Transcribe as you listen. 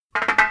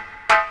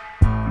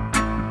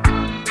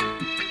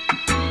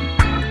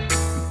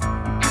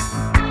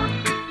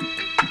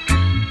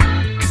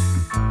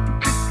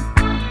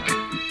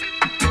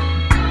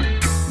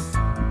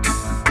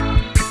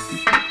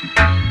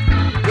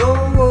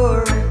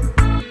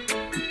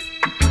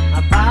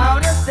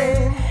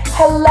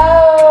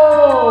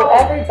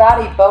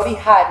everybody. Bodie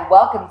Hyde.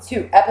 Welcome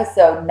to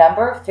episode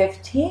number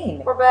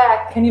 15. We're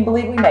back. Can you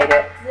believe we made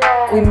it?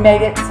 Yeah. We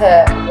made it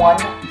to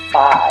 1-5.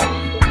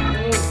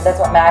 That's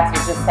what Max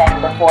was just saying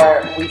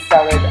before we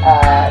started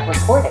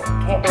recording.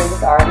 Can't believe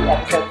it's already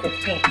episode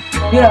 15.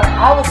 You know,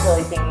 I was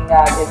really thinking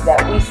of is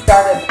that we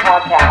started the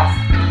podcast.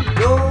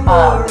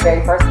 The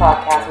very first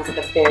podcast was at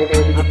the very,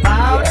 very beginning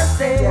of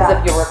the year.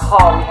 Because if you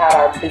recall, we had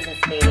our business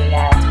meeting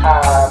at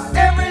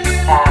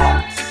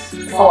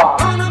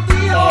Salon.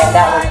 And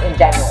that was in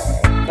January,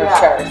 for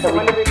sure. So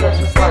when did we first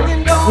record?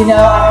 You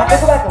know, I have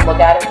to go back and look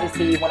at it to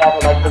see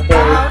whenever, like, the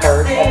very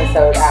first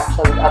episode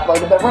actually was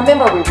uploaded. But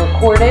remember, we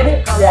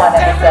recorded one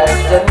episode,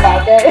 didn't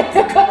like it.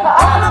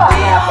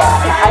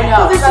 I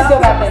know. So let's just go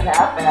back and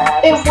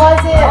it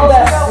wasn't,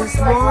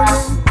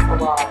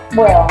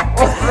 well,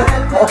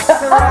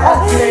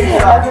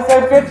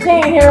 episode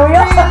 15, here we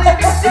are.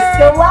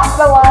 Still laugh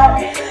a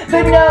lot.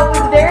 But no, it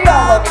was very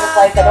all over the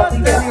place. I don't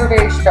think that we were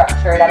very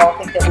structured. I don't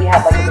think that we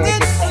had like a very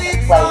good plan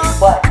in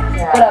place. But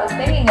what I was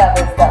thinking of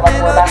is that like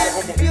we're about to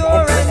hit the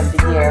end of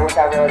the year, which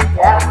I really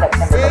want in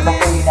September. But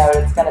before you know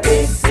it, it's going to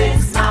be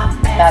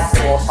Matt's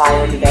a little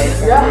tired today,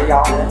 so we're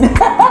yawning.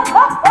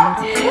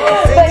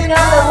 But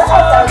nonetheless,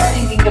 I was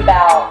thinking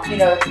about,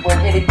 you know, we're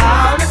hitting the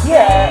end of the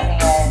year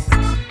and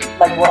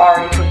like we're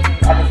already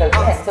 15 episodes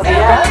in. So we've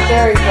done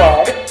very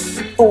good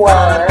for,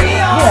 you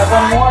know,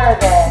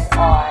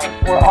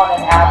 we're on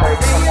an average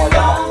for more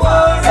than 1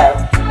 month. So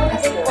I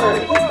think we're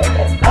doing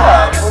this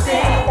good. We're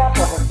doing that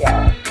over here.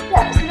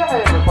 Yeah, because we don't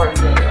really record in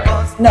January.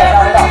 No,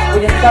 not at all. We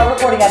didn't start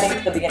recording, I think,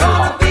 at the beginning of the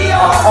month.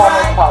 I'm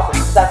almost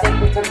positive. Because I think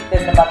we took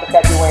in the month of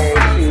February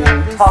to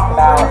talk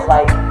about,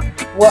 like,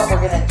 what we're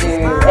going to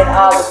do. And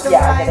I was,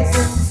 getting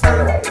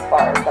carried away as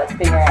far as, like,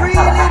 figuring out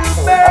how to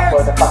actually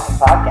upload a fucking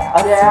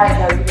podcast. Yeah, I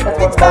know. You did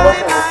That's what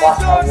Melissa was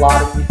watching a lot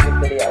of YouTube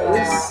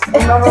videos.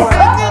 Remember when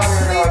I told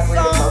you we were going to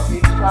read the book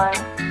each time?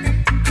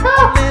 I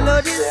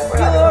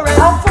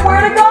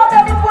swear to God,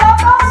 that was what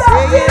I found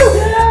out too.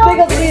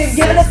 Because he had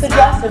given us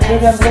suggestions to do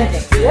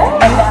blinking.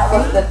 And that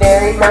was the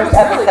very first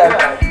episode.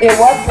 It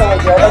was really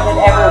good. And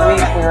then every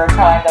week we were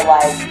trying to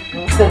like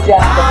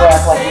suggest the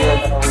book, like we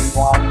were going to read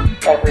one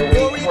every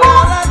week.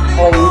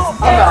 Please.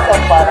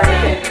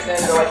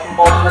 It's so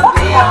funny.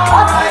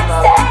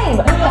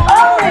 Same.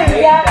 Oh,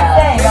 yeah,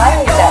 same.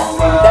 I hate that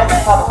too. That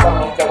probably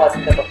means it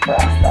wasn't the book for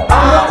us though.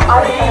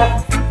 I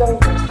have so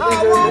much to be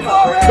really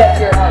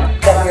that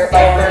you're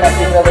and that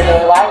you really,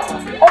 really like.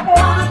 Okay.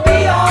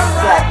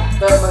 Yeah,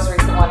 the most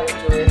recent one is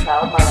Julia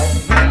Child, My Life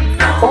in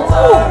Ooh.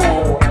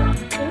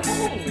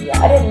 Hey,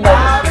 I didn't know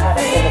that she had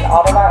it in an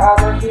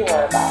autobiography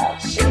or a bio.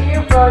 She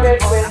wrote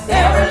it with the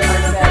other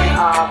person,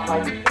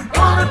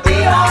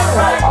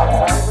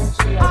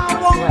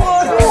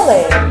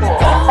 Really?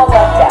 I love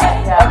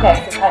that. Yeah. Okay,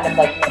 so kind of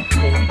like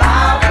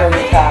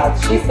Julia Child.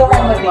 She's the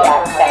one with the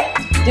accent.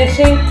 Did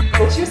she?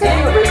 But she was like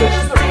the original,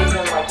 she's the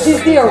reason, like...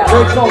 She's the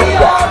original,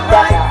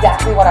 that's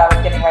exactly what I was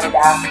getting ready to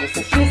ask you.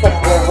 So she's like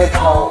the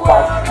original,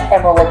 like,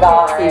 Emerald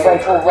Lagasse,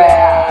 Rachel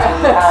Ray,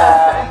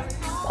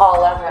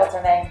 Paula, what's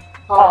her name?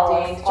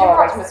 Paula Deen. Did you ever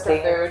watch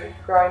Mr. Food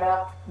growing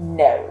up?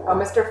 No. Oh,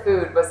 Mr.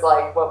 Food was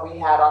like what we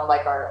had on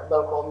like our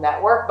local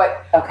network,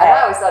 but Okay. and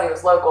I always thought he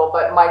was local,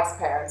 but Mike's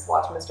parents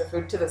watch Mr.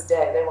 Food to this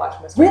day. They watch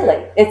Mr. Really?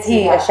 Food. Is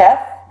he a chef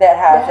that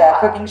has a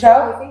cooking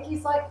show? I think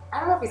he's like, I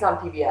don't know if he's on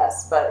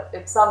PBS, but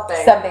it's something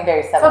Something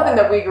very similar. something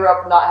that we grew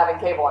up not having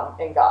cable on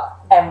and got.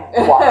 And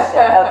watched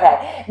it.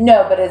 Okay.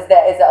 No, but is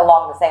it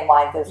along the same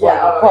lines as Lady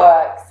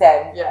Cooks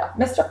and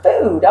Mr.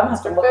 Food? I'm gonna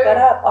have to look that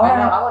up. All I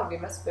know, right. I want to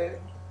be Miss Food.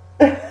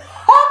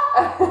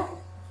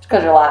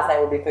 Because your last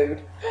name would be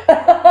Food.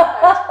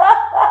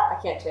 I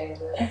can't change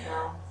it.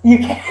 No. You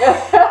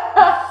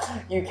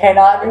can't. You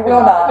cannot. You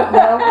will not.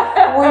 No,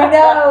 we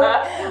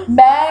know.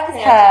 Mags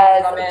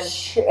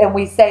has, and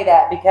we say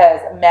that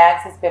because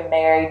Mags has been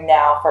married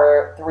now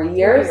for 3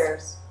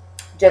 years.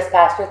 Just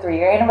passed your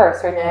 3-year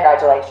anniversary. Yeah.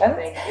 Congratulations.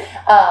 Thank you.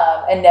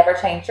 And never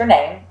changed your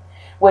name,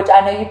 which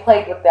I know you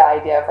played with the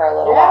idea for a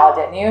little while,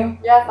 didn't you?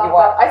 Yeah,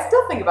 I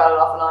still think about it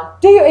off and on.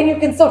 Do you? And you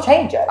can still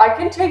change it. I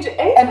can change it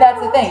anytime. And that's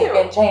the I thing. want You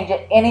to. can change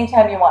it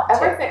anytime you want to.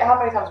 Everything. How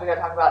many times we got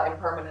to talk about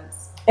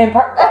impermanence?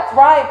 That's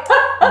right.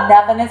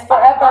 Nothing is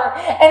forever.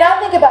 And I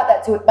think about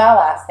that too with my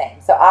last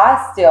name. So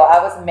I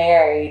was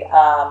married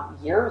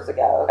years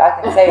ago.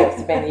 I can say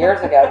it's been years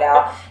ago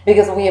now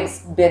because we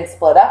have been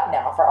split up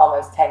now for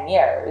almost 10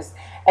 years.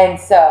 And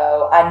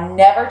so I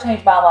never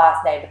changed my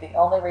last name, but the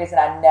only reason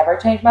I never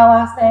changed my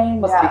last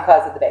name was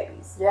because of the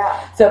babies.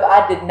 Yeah. So if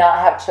I did not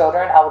have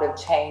children, I would have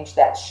changed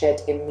that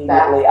shit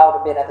immediately. I would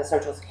have been at the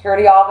Social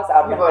Security office. I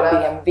would have been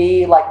at the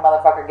DMV, like,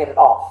 motherfucker, get it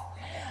off.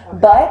 Okay.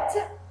 But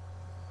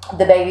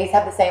the babies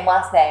have the same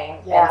last name.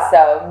 Yeah. And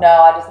so, no,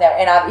 I just never.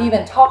 And I've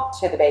even talked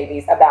to the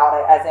babies about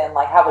it, as in,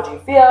 like, how would you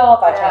feel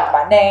if I changed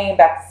my name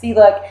back to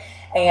Seelick?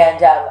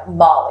 And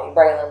Molly,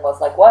 Braylon,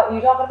 was like, what? Are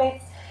you talking to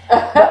me?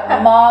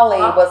 But Molly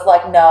was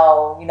like,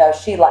 no, you know,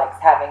 she likes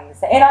having the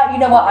same. And you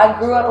know what? I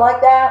grew up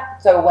like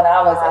that. So when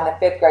I was in the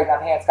 5th grade, my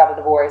parents got a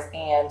divorce,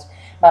 and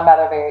my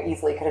mother very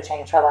easily could have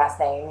changed her last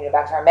name,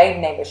 back to her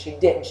maiden name, but she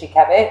didn't. She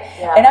kept it.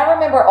 Yeah. And I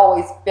remember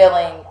always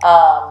feeling,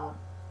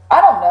 I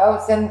don't know,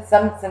 some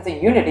sense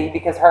of unity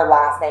because her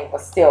last name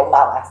was still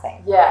my last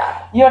name.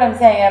 Yeah. You know what I'm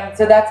saying?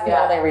 So that's the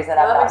only reason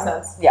I'm that not. makes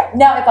sense. Yeah.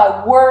 Now, if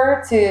I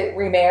were to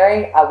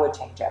remarry, I would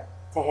change it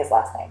to his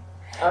last name.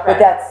 Okay. But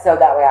that's so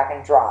that way I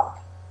can drop,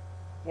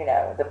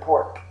 the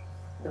pork.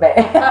 So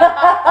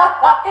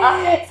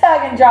I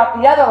can drop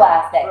the other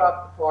last name.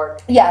 Drop the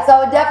pork. Yeah, so I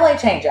would definitely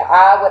change it.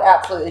 I would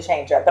absolutely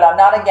change it. But I'm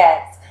not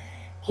against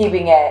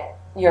keeping it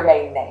your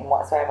maiden name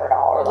whatsoever at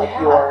all. Or like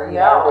your,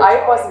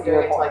 I wasn't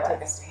doing it to like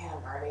take a stand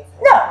or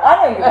anything. No, I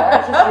know you weren't.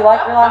 It's just you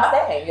like your last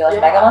name. You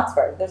like Megan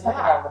Lunsford. There's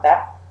nothing wrong with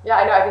that. Yeah,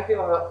 I know. I think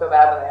people feel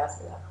bad when they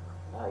ask me that.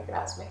 No, you can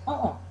ask me. I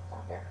don't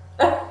care.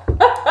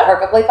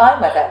 Perfectly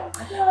fine with it.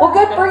 Well,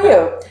 good for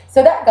you.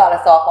 So that got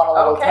us off on a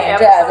little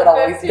tangent, as it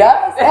always 15.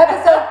 does.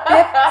 Episode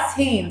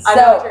 15. I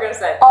know what you're going to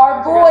say.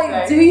 Our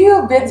boy, do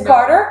you, Vince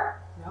Carter?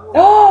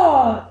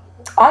 No.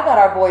 I got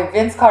our boy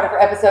Vince Carter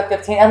for episode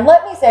 15. And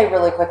let me say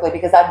really quickly,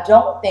 because I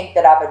don't think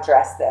that I've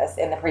addressed this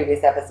in the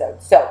previous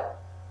episode. So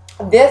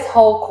this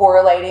whole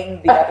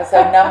correlating the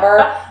episode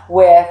number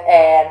with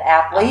an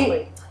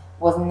athlete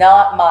was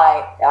not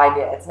my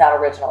idea. It's not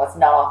original. It's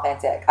not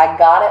authentic. I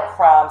got it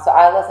from, so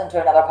I listened to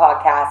another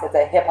podcast. It's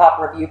a hip hop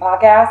review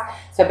podcast.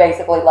 So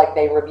basically, like,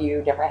 they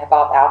review different hip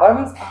hop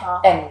albums,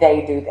 and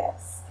they do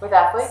this. With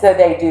athletes? So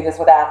they do this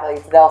with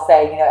athletes. They'll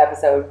say,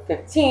 episode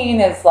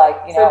 15 is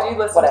like, So do you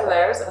listen whatever. to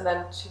theirs and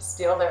then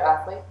steal their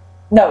athlete?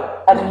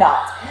 No, I do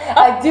not.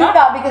 I do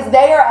not, because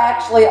they are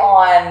actually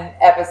on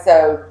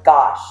episode,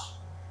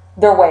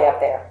 they're way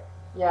up there.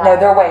 Yeah. No,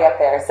 they're way up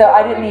there. So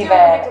I didn't even.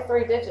 When we get to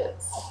 3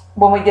 digits.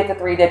 When we get to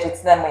 3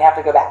 digits, then we have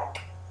to go back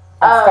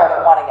and start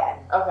at 1 again.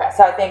 Okay.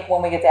 So I think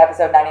when we get to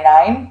episode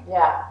 99,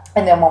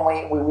 and then when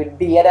we would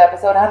be at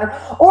episode 100,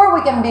 or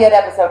we can be at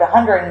episode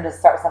 100 and just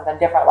start something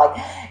different. Like,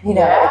 it's been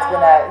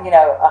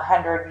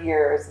 100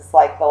 years. It's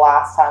like the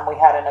last time we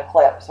had an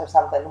eclipse or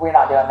something. We're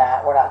not doing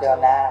that. We're not doing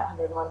that.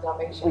 101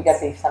 Dalmatians. We got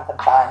to be something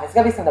fun. It's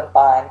gonna be something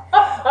fun.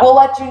 We'll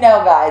let you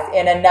know, guys,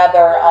 in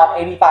another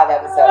 85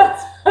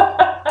 episodes.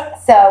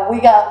 So we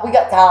got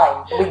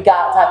time. We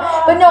got time.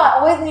 But no, I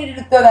always needed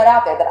to throw that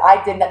out there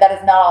that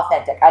is not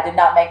authentic. I did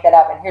not make that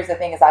up. And here's the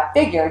thing is I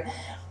figured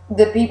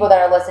the people that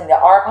are listening to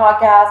our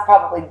podcast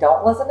probably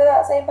don't listen to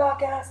that same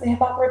podcast, the Hip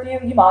Hop Review.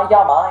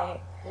 Y'all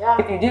might. Yeah.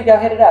 If you do, go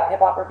hit it up, Hip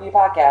Hop Review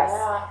Podcast.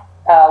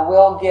 Yeah.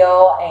 Will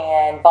Gill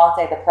and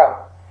Vontae the Pro.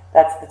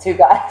 That's the two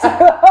guys who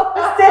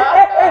hosted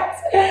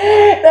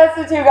it. That's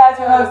the two guys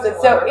who hosted.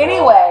 So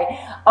anyway,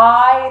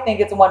 I think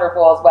it's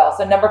wonderful as well.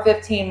 So number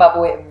 15, my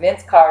boy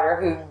Vince Carter,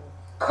 who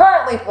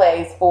currently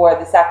plays for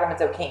the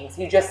Sacramento Kings.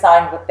 He just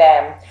signed with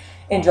them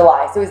in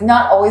July. So he's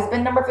not always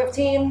been number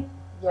 15.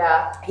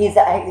 Yeah. He's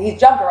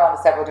jumped around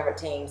to several different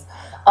teams,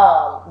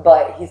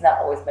 but he's not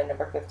always been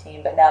number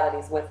 15. But now that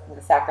he's with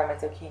the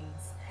Sacramento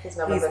Kings, he's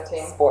number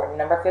 15. Sporting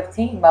number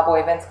 15, my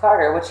boy Vince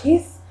Carter, which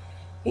he's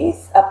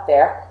up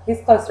there.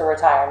 He's close to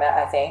retirement,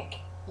 I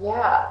think.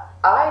 Yeah.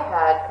 I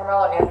had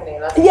Carmelo Anthony.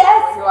 That's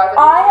yes, who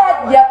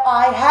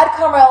I had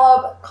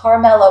Carmelo,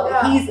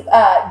 but he's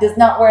does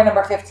not wear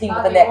number 15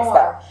 with the Knicks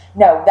though.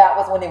 No, that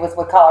was when he was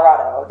with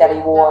Colorado that he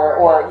wore,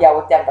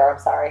 with Denver. I'm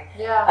sorry.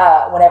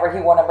 Yeah. Whenever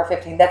he wore number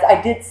 15, I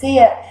did see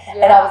it,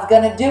 and I was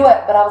gonna do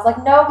it, but I was like,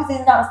 no, because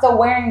he's not still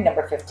wearing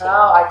number 15.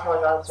 Oh, I told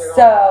you that was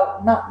So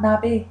not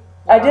B.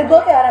 I did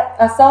look at it.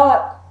 I saw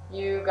it.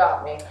 You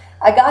got me.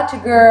 I got you,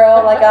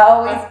 girl, like I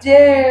always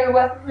do.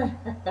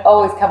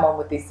 Always come on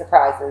with these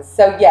surprises.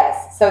 So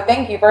yes, so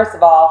thank you first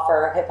of all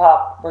for Hip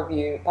Hop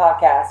Review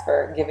Podcast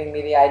for giving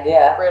me the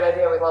idea. Great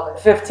idea, we love it.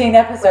 15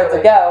 episodes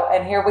ago,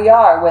 and here we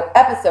are with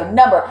episode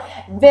number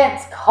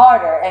Vince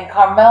Carter and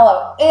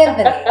Carmelo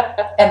Anthony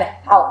in the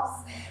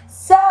house.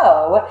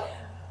 So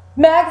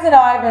Mags and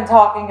I have been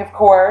talking, of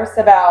course,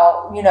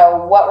 about,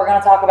 what we're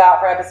going to talk about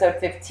for episode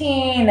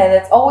 15, and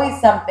it's always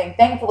something,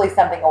 thankfully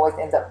something always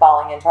ends up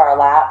falling into our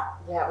lap.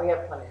 Yeah, we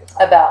have plenty to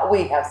talk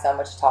We have so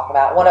much to talk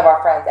about. One of our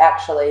friends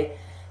actually,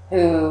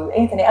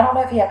 Anthony, I don't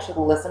know if he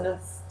actually listened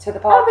to the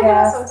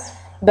podcast,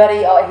 but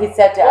he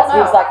said to us, he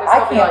was like,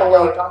 I can't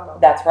believe,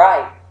 that's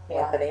right,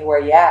 Anthony, where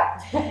you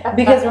at?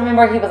 Because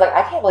remember, he was like,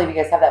 I can't believe you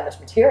guys have that much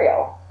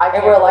material. He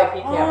can't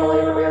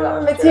believe that we have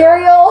that much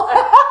material.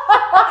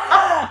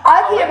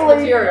 I can't believe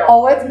material.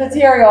 Oh, it's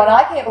material, and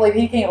I can't believe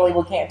he can't believe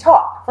we can't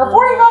talk for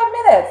 45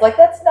 minutes. Like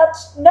that's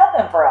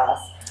nothing for us.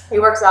 He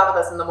works out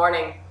with us in the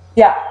morning.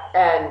 Yeah.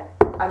 And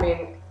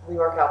we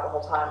work out the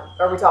whole time,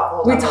 or we talk the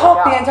whole time. We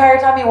talk the entire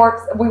time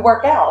we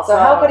work out. So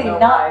how could he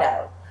not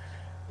know?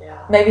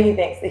 Yeah. Maybe he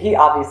thinks he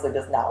obviously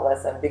does not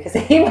listen because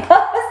he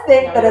must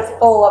think that it's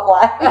full of a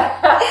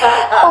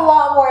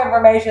lot more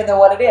information than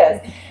what it is.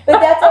 But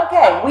that's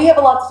okay. We have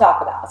a lot to talk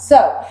about.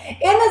 So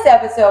in this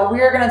episode, we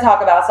are going to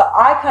talk about, so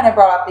I kind of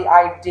brought up the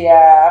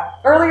idea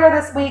earlier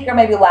this week or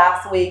maybe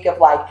last week of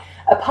like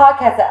a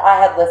podcast that I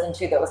had listened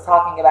to that was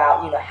talking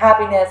about,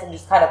 happiness and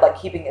just kind of like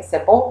keeping it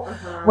simple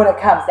when it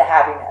comes to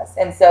happiness.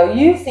 And so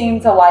you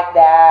seem to like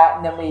that.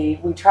 And then we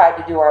tried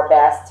to do our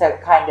best to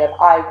kind of,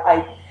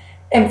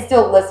 am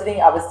still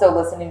listening. I was still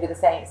listening to the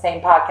same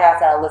podcast,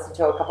 and I listened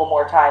to it a couple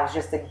more times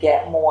just to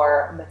get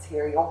more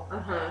material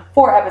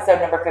for episode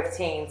number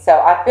 15. So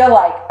I feel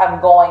like I'm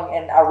going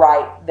in the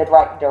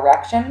right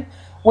direction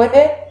with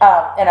it,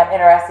 and I'm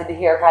interested to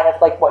hear kind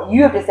of like what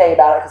you have to say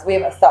about it, because we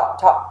haven't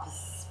talked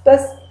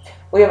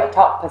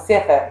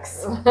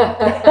specifics.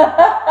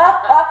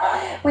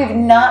 We've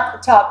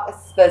not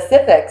talked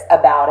specifics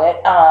about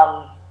it.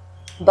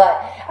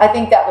 But I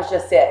think that was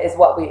just it, is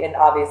what and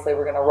obviously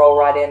we're going to roll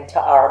right into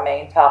our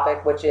main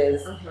topic, which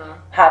is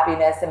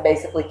happiness and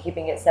basically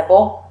keeping it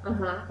simple,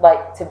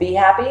 like to be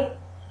happy.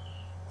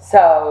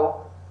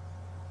 So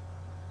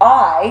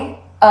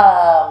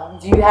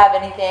do you have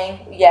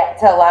anything yet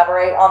to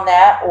elaborate on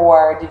that,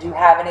 or did you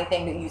have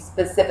anything that you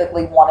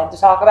specifically wanted to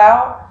talk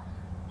about?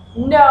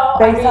 No.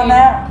 Based on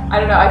that? I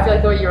don't know. I feel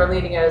like the way you were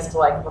leading it is to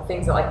like the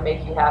things that like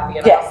make you happy.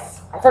 And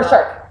Yes, for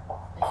sure.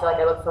 I feel like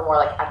I look for more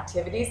like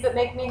activities that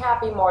make me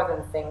happy more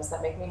than things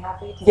that make me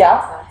happy. Does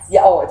Yeah. that make sense?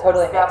 Yeah. Oh, it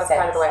totally So makes that was sense.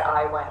 kind of the way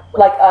I went.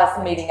 Like us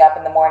meeting up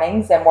in the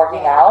mornings and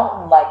working out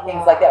and like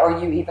things like that, or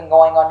you even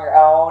going on your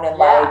own and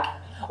like,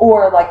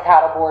 or like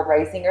paddleboard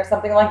racing or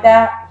something like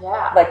that.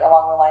 Yeah. Like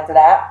along the lines of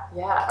that.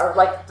 Yeah. Or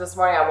like this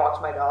morning I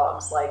walked my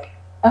dogs like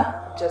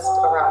just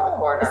around the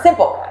corner.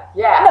 Simple.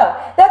 Yeah. No,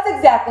 that's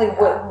exactly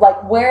what,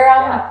 like where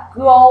I'm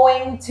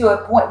going to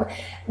a point.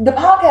 The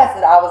podcast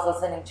that I was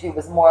listening to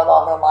was more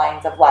along the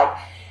lines of like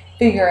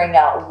figuring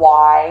out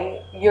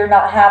why you're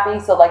not happy.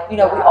 So like, you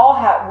know, we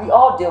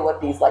all deal with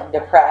these like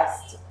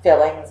depressed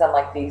feelings and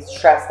like these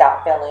stressed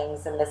out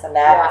feelings and this and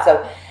that. Yeah. And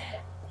so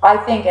I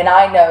think, and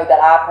I know that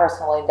I've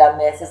personally done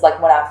this, is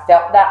like when I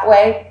felt that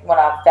way, when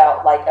I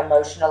felt like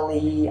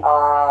emotionally,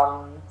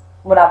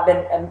 when I've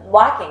been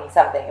lacking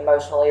something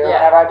emotionally, or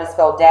whenever I just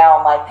feel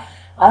down, like,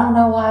 I don't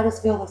know why I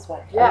just feel this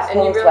way. Yeah,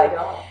 and you really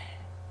don't.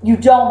 You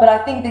don't, but I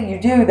think that you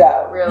do,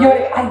 though. Really?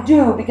 I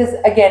do, because,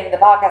 again, the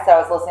podcast I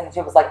was listening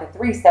to was like the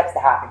 3 steps to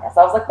happiness.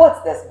 I was like,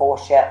 what's this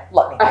bullshit?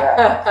 Let me hear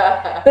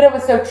it. But it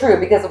was so true,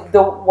 because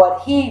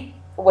what he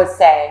was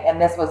saying,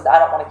 and this was, I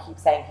don't want to keep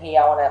saying he,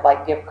 I want to,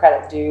 like, give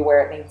credit due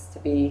where it needs to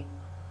be,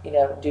 you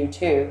know, due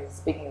to.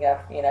 Speaking of,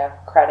 you know,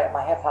 credit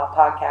my hip-hop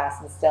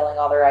podcast and stealing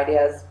all their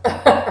ideas.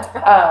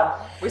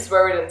 We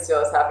swear we didn't steal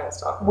his happiness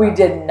talk. We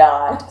did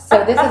not.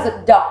 So this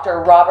is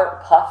Dr.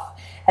 Robert Puff.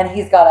 And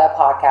he's got a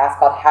podcast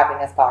called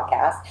Happiness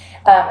Podcast.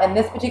 And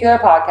this particular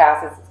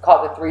podcast is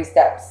called The 3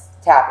 Steps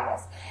to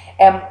Happiness.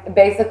 And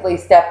basically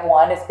step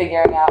 1 is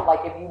figuring out, like,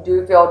 if you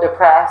do feel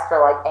depressed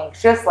or, like,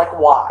 anxious, like,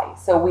 why?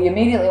 So we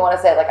immediately want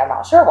to say, like, I'm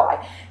not sure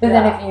why. But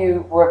then if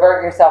you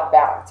revert yourself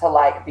back to,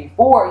 like,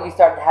 before you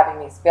started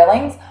having these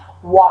feelings,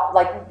 what,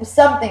 like,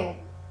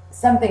 something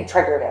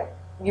triggered it.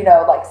 You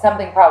know, like,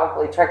 something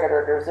probably triggered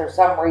it, or there's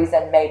some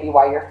reason maybe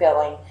why you're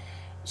feeling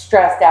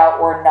stressed out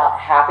or not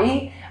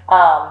happy.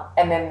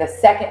 And then the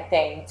second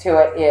thing to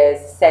it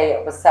is, say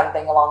it was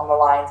something along the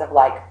lines of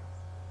like,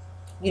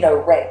 you know,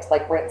 rent.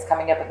 Like rent's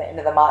coming up at the end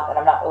of the month and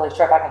I'm not really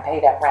sure if I can pay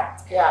that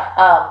rent.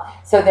 Yeah.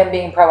 So then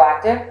being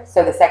proactive.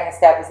 So the second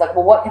step is like,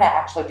 well, what can I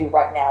actually do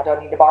right now? Do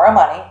I need to borrow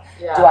money?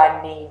 Yeah. Do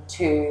I need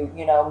to,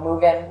 you know,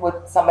 move in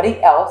with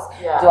somebody else?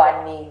 Yeah. Do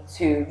I need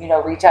to, you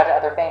know, reach out to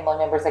other family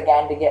members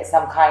again to get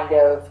some kind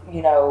of,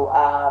 you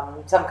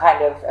know, some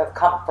kind of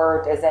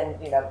comfort, as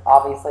in, you know,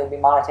 obviously it'd be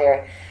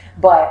monetary,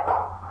 but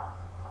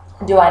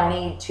do I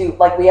need to,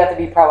 like, we have to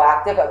be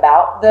proactive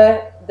about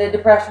the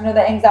depression or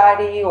the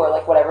anxiety or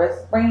like whatever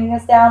is bringing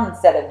us down,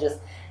 instead of just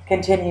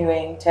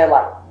continuing to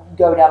like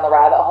go down the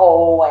rabbit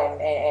hole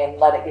and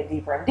let it get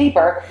deeper and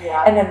deeper.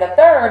 Yeah. And then the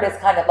third is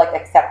kind of like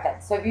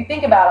acceptance. So if you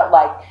think about it,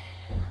 like,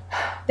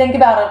 think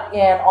about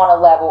it on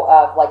a level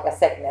of like a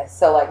sickness.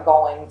 So like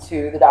going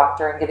to the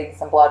doctor and getting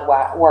some blood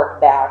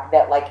work back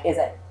that like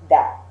isn't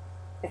that,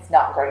 it's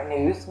not great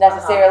news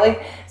necessarily.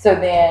 So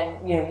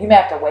then, you know, you may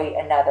have to wait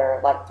another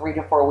like 3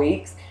 to 4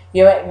 weeks.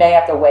 You may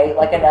have to wait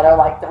like another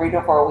like 3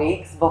 to 4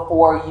 weeks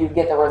before you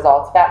get the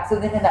results back. So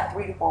then in that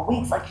 3 to 4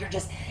 weeks, like you're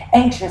just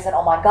anxious and,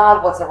 oh my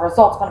God, what's the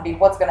results going to be?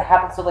 What's going to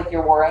happen? So like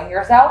you're worrying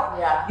yourself,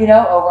 you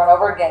know, over and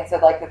over again. So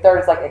like the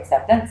third is like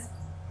acceptance.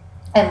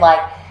 And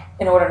like,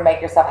 in order to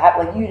make yourself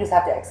happy, like you just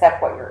have to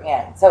accept what you're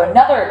in. So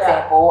another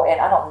example,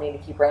 and I don't need to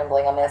keep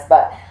rambling on this,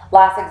 but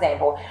last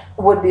example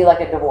would be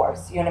like a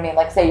divorce. You know what I mean?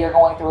 Like say you're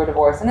going through a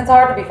divorce, and it's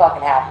hard to be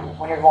fucking happy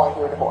when you're going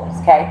through a divorce,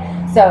 okay?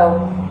 So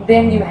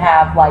then you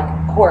have like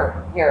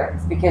court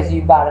hearings because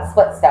you've got a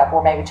split step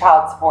where maybe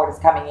child support is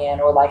coming in,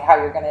 or like how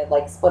you're going to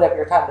like split up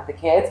your time with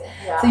the kids.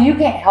 So you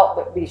can't help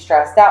but be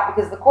stressed out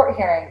because the court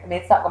hearing, I mean,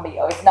 it's not going to be,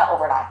 it's not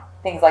overnight.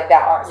 Things like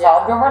that aren't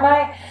solved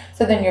overnight.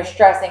 So then you're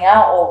stressing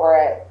out over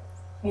it,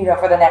 you know,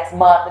 for the next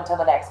month until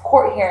the next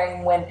court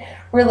hearing, when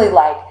really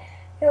like,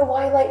 you know,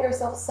 why let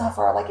yourself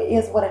suffer? Like it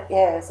is what it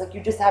is. Like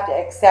you just have to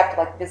accept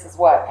like this is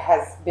what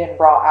has been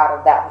brought out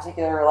of that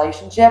particular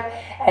relationship,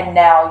 and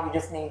now you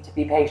just need to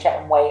be patient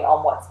and wait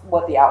on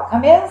what the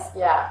outcome is.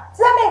 Yeah.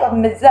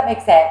 Does that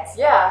make sense?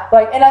 Yeah.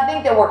 Like, and I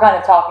think that we're kind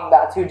of talking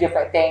about 2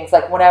 different things.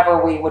 Like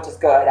whenever which is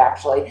good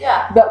actually.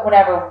 Yeah. But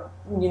whenever,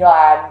 you know,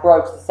 I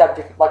broach the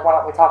subject of like, why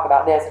don't we talk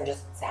about this and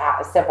just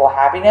simple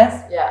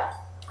happiness? Yeah.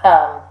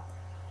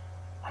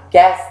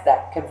 guess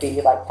that could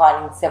be like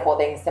finding simple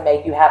things to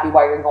make you happy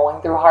while you're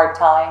going through hard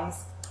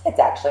times. It's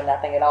actually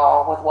nothing at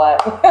all with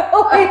what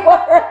we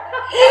were.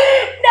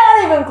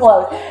 Not even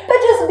close. But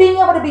just being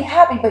able to be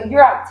happy, but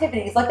your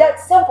activities, like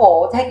that's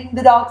simple. Taking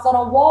the dogs on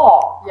a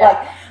walk. Yeah.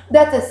 Like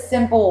that's a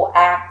simple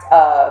act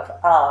of,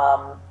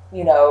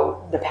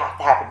 the path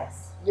to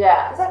happiness.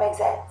 Yeah. Does that make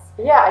sense?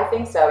 Yeah, I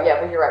think so. Yeah,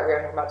 but you're right. We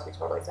were talking about two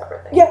totally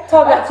separate things. Yeah,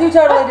 talk about two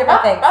totally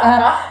different things.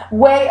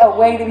 A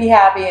way to be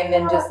happy, and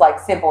then just like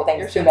simple things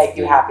Your to shit's make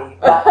you deep. happy.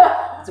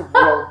 It's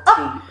real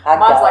deep.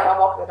 Mine's like I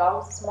walked the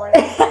dogs this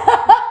morning.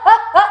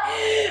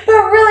 But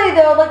really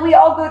though, like we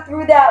all go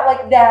through that,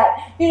 like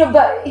that,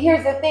 but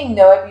here's the thing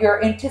though, if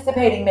you're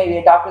anticipating maybe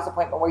a doctor's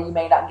appointment where you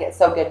may not get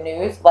so good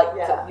news,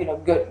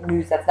 good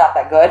news that's not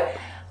that good,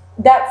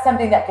 that's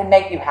something that can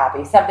make you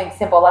happy, something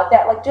simple like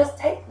that. Like just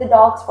take the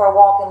dogs for a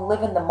walk and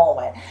live in the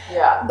moment.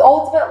 Yeah.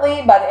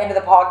 Ultimately, by the end of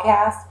the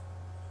podcast,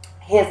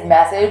 his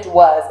message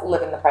was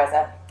live in the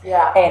present.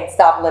 Yeah. And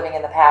stop living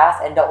in the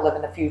past and don't live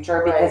in the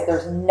future, because Right.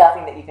 there's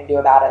nothing that you can do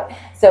about it.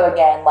 So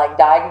again, like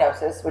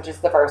diagnosis, which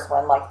is the first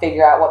one, like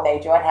figure out what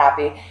made you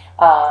unhappy.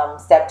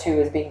 Step 2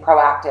 is being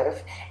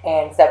proactive.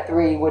 And step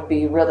 3 would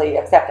be really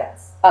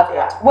acceptance of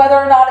Yeah. it. Whether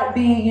or not it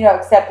be,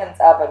 acceptance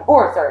of a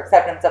divorce, or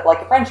acceptance of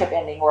like a friendship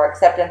ending, or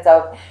acceptance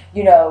of,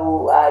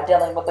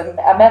 dealing with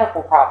a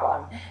medical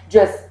problem.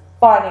 Just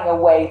finding a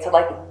way to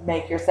like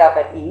make yourself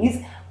at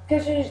ease,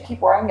 because you just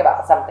keep worrying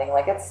about something,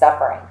 like it's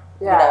suffering.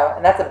 Yeah.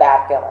 And that's a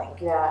bad feeling.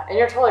 Yeah, and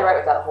you're totally right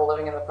with that whole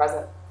living in the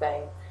present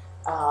thing.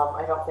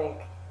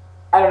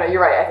 I don't know,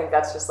 you're right. I think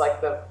that's just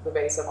like the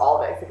base of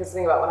all of it. Because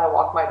think about when I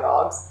walk my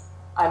dogs,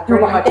 I'm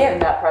pretty right much there. in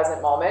that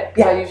present moment.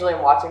 Because I usually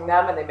am watching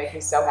them and they make me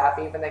so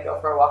happy when they go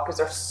for a walk because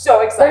they're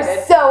so excited.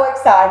 They're so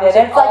excited. We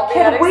should It's like, all be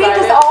can that we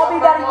just excited. all be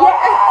Go for a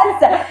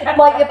that? Yes!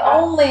 Like, if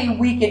only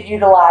we could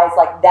utilize,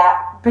 like,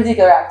 that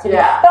particular activity.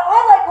 Yeah. But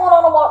I like going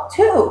on a walk,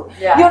 too.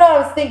 Yeah. You know what I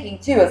was thinking,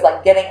 too, is,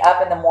 like, getting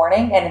up in the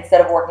morning and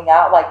instead of working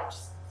out, like,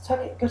 just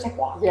go take a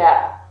walk.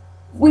 Yeah.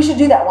 We should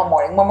do that one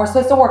morning. When we're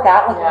supposed to work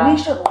out, like, Yeah.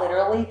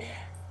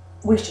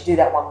 we should do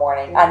that one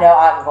morning. I know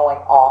I'm going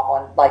off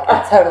on like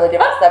a totally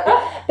different subject,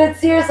 but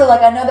seriously,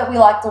 like I know that we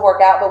like to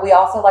work out, but we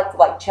also like to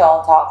like chill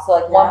and talk. So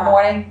like one Yeah.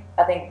 morning,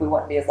 I think we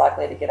wouldn't be as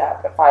likely to get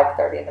up at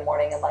 5:30 in the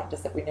morning and like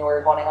just if we knew we were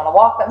going on a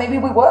walk, but maybe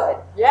we would.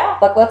 Yeah.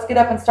 Like let's get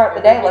up and start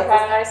the It'd day. be Let's kind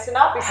just, of nice to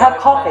not be have so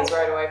coffee. intense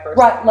right away first.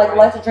 right, thing like in the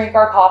morning. let's drink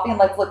our coffee and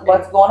let's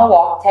go on a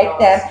walk, take Walk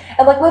them, those.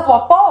 and like let's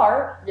walk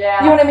far.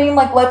 Yeah. You know what I mean?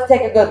 Like let's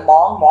take a good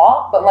long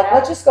walk, but like Yeah.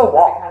 let's just go That'd be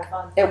walk. kind of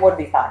fun. It would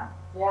be fun.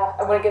 Yeah.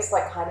 And when it gets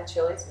like kind of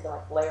chilly, so we can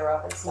like layer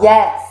up and stuff.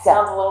 Yes.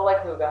 Sounds a little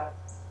like Hygge.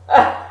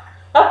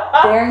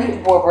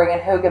 We're bringing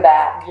Hygge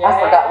back. I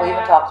forgot we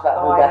even talked about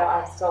Oh, I Hygge. know.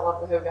 I still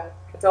love the Hygge.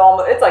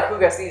 It's like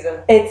Hygge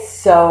season. It's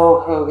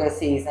so Hygge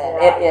season.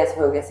 Yeah. It is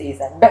Hygge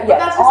season. But But yes,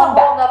 that's just on a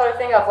back. whole other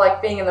thing of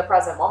like being in the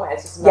present moment.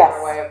 It's just another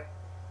Yes. way of,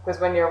 because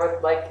when you're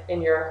with like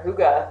in your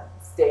Hygge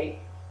state,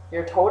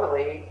 you're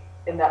totally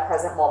in that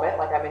present moment.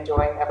 Like I'm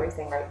enjoying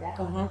everything right now.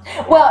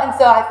 Mhm. Well, and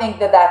so I think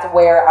that that's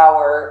where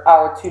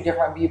our two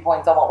different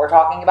viewpoints on what we're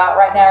talking about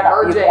right now are not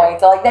Merging.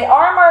 viewpoints. Like they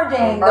are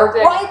merging.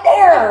 Merging. They're right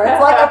there.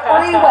 It's like a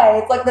freeway.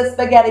 It's like the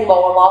spaghetti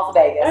bowl in Las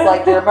Vegas.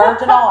 Like you're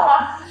merging on.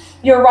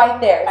 You're right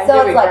there. I so knew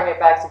it's we'd like bring it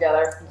back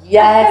together.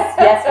 yes,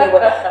 we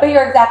would. But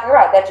you're exactly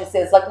right. That just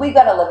is like we've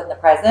got to live in the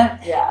present.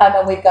 Yeah.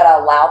 And we've got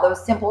to allow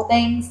those simple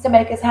things to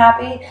make us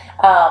happy.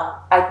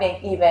 I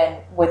think even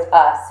with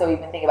us, so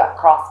even think about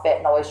CrossFit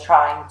and always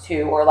trying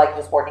to, or like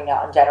just working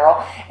out in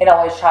general, and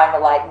always trying to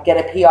like get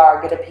a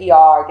PR,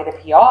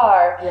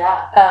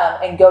 Yeah.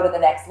 and go to the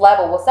next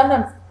level. Well,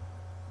 sometimes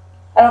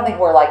I don't think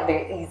we're like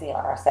very easy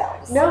on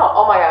ourselves. No.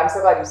 Oh my God. I'm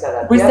so glad you said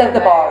that. We set other the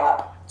day, bar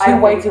up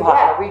way too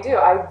high. Yeah, we do.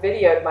 I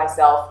videoed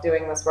myself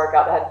doing this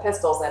workout that had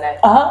pistols in it.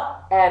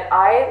 And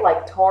I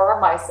like tore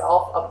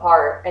myself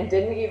apart and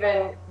didn't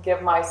even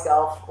give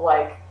myself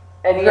like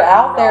any You're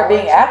out there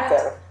being acknowledgement.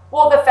 active.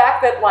 Well, the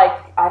fact that like,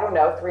 I don't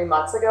know, 3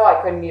 months ago, I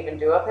couldn't even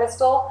do a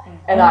pistol.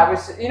 And I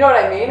was, you know what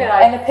I mean?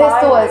 And a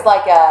pistol is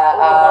like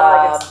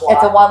one-legged squat.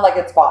 it's a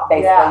one-legged squat,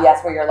 basically. Yeah.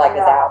 Yes, where your leg is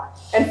Yeah. out.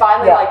 And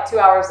finally, Yeah. like 2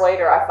 hours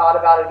later, I thought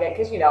about it again.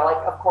 Because,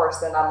 like, of course,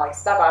 then I'm like,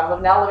 stop.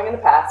 I'm now living in the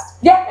past.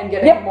 Yeah. And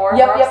getting more and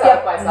more upset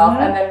with myself.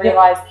 And then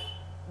realized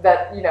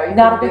that, you Not a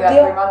couldn't do big that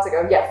deal. 3 months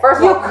ago. Yeah,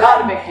 first You of all, not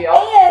a big deal.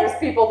 And- There's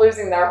people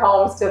losing their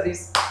homes to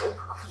these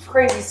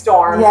crazy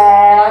storms. Yes.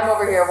 And I'm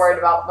over here worried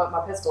about what my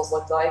pistols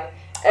looked like.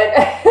 And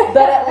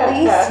But at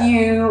least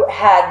you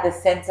had the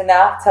sense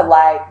enough to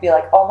like be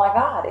like, oh my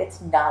God, it's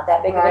not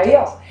that big of a Right.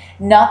 deal.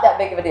 Not that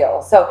big of a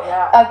deal. So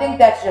Yeah. I think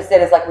that's just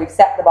it, is like we've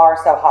set the bar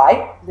so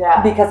high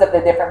Yeah. because of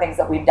the different things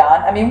that we've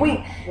done. I mean,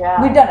 Yeah.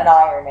 we've done an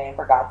Ironman,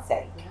 for God's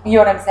sake. You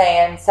know what I'm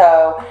saying?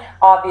 So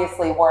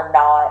obviously we're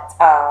not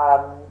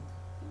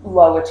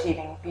low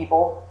achieving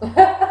people.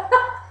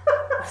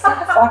 It's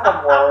not a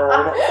fucking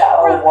word. It's not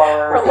a We're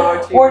word. low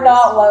achievers. We're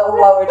not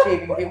low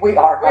achieving people. We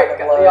are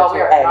fucking low We are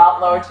achievers. Hey,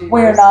 not low achievers.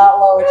 we are not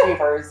low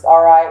achievers,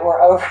 all right?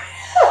 We're over.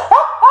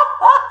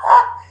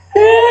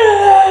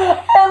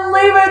 And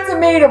leave it to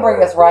me to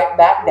bring us right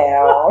back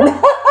down.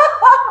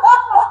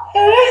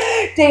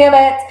 Damn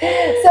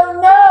it. So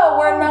no, No,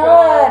 we're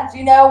not.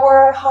 You know,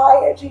 we're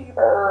high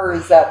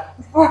achievers.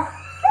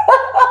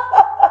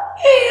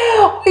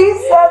 We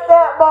set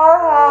that bar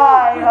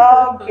high.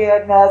 Oh,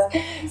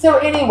 goodness. So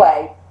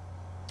anyway,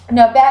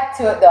 no, back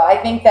to it though. I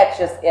think that's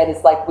just it.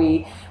 It's like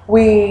we're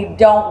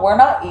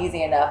not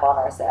easy enough on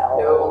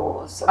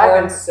ourselves. No.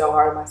 I've been so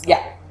hard on myself.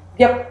 Yeah.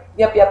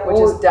 Yep. Which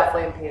is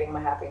definitely impeding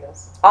my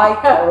happiness. I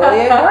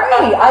totally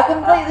agree. I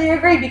completely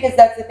agree, because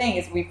that's the thing,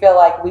 is we feel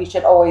like we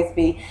should always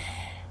be,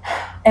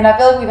 and I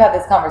feel like we've had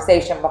this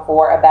conversation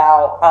before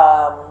about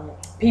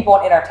people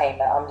in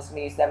entertainment. I'm just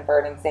going to use them for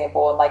an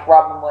example, and like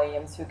Robin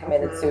Williams, who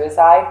committed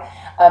suicide,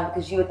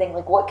 because you would think,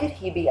 like, what could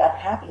he be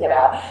unhappy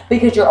about?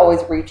 Because you're always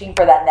reaching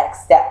for that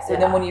next step. So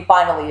then when you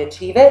finally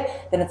achieve it,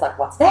 then it's like,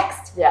 what's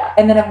next? Yeah.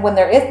 And then when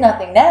there is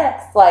nothing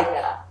next, like,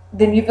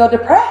 then you feel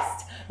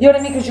depressed. You know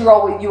what I mean? Because you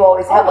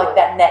always have like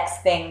that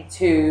next thing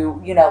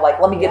to, you know, like,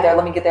 let me get there.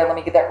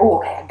 Oh,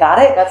 okay, I got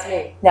it. That's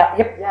me. Now,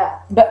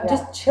 but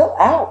just chill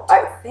out.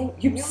 I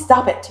think you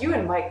stop it. You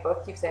and Mike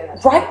both keep saying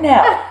that. Right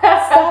now,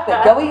 stop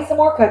it. Go eat some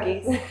more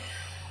cookies.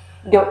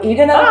 Go eat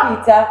another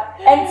pizza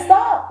and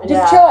stop.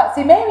 Just chill out.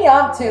 See, maybe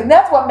I'm too. And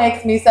that's what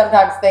makes me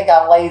sometimes think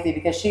I'm lazy,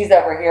 because she's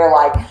over here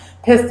like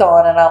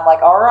pistoling, and I'm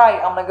like, all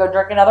right, I'm gonna go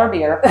drink another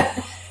beer.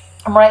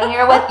 I'm right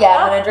here with you.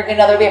 I'm gonna drink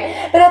another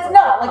beer. But it's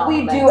not like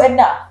we do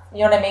enough.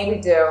 You know what I mean? We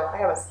do. I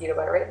got a mosquito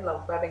bite right in the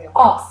webbing of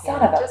my skin.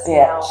 Son of a bitch.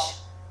 Now.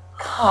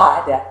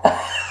 God.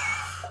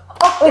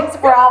 All these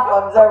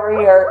problems over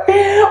here.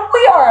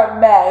 We are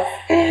a mess.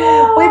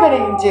 We've been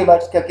eating too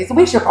much cookies.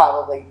 We should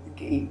probably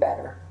eat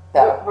better.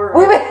 So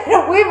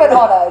we've been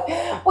on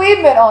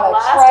a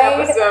Last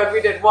train. episode we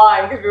did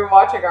wine because we were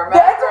watching our macros.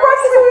 That's right,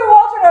 because we were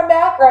watching our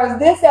macros.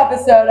 This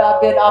episode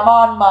I'm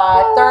on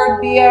my third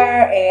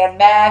beer, and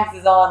Mags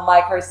is on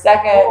like her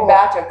second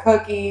batch of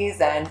cookies,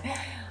 and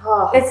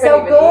it's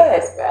so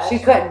good. She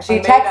couldn't. She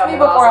texted me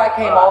before I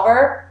came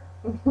over.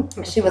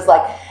 She was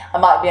like, I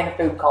might be in a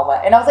food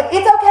coma. And I was like,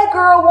 it's okay,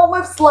 girl. We'll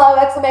move slow.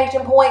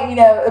 Exclamation point, you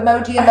know,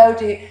 emoji. I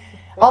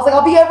was like,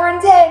 I'll be over in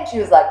 10. She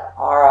was like,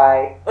 all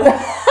right. Not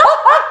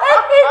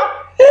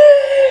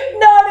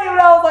even.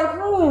 I was like,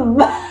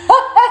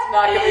 It's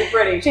not going to be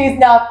pretty. She's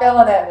not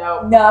feeling it.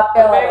 No. Not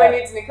feeling it. If anyone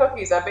needs any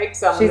cookies, I baked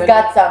some. She's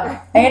got some.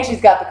 And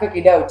she's got the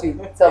cookie dough, too.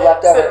 So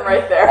left over. Sitting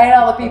right there. And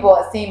all the people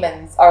at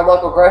Siemens, our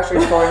local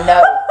grocery store,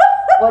 know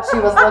what she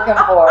was looking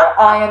for.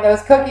 Eyeing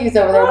those cookies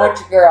over there, weren't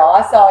you, girl?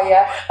 I saw you.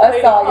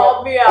 They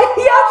called me out.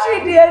 Yeah,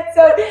 she did.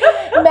 So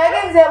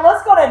Megan's in.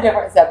 Let's go to a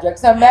different subject.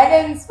 So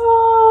Megan's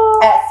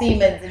at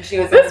Siemens, and she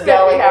was in the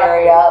deli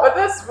area. But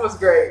this was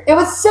great. It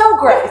was so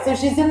great. So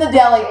she's in the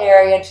deli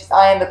area, and she's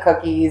eyeing the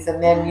cookies,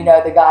 and then, you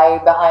know, the guy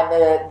behind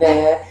the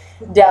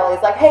deli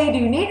is like, hey, do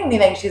you need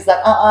anything? She's like,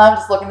 I'm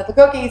just looking at the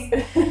cookies.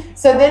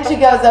 So then she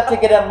goes up to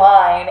get in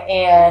line,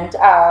 and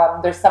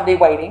there's somebody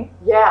waiting.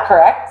 Yeah.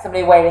 Correct?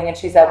 Somebody waiting, and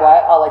she said,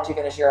 what? I'll let you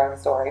finish your own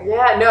story.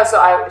 Yeah, no,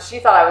 so she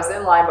thought I was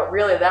in line, but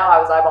really now I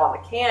was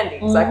eyeballing the candy,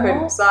 because I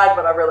couldn't decide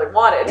what I really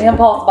wanted.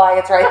 Impulse buy,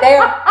 it's right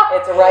there.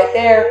 It's right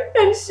there.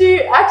 And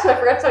I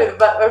forgot to tell you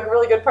a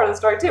really good part of the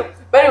story, too.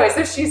 But anyway,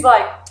 so she's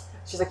like,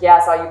 yeah, I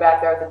saw you back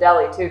there at the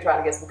deli, too,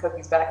 trying to get some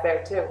cookies back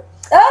there, too.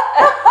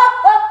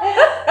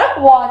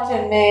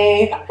 Watching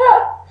me.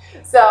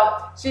 So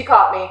she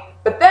caught me.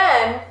 But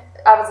then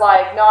I was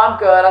like, no, I'm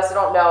good. I said,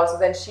 don't know. So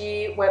then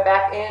she went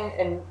back in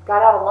and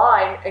got out of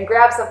line and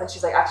grabbed something.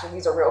 She's like, actually,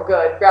 these are real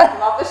good. Grabbed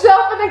them off the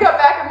shelf and then got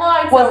back in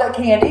line. Was it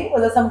candy?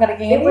 Was it some kind of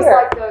candy? It was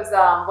like those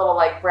little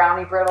like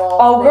brownie brittle.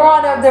 Oh, girl,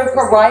 I know. They're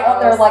right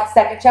on their like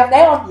second shelf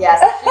down.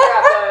 Yes, she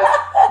grabbed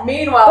those.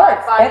 Meanwhile, they're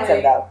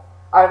expensive though.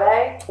 Are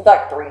they? It's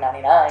like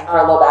 $3.99 for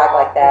a little bag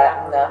like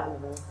that. Yeah.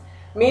 No.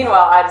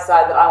 Meanwhile, I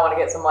decide that I want to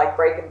get some like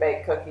break and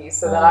bake cookies.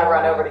 So then I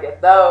run over to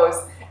get those.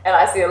 And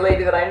I see a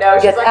lady that I know.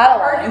 She's like, I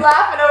heard you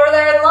laughing over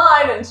there in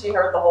line. And she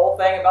heard the whole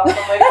thing about some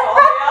lady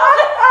calling me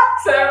out.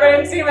 So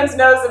everybody in Siemens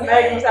knows that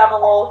Megan's having a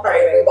little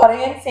craving.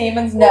 Everybody in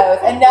Siemens knows.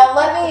 And now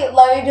let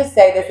me just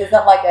say, this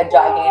isn't like a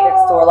gigantic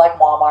store like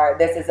Walmart.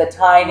 This is a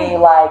tiny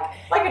like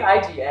an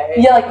IGA.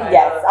 Yeah,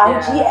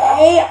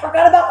 IGA. I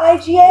forgot about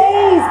IGAs.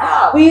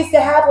 Yeah. We used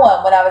to have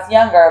one when I was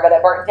younger, but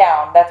it burnt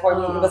down. That's where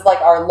it was like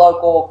our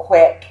local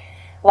quick.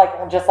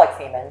 Like, just like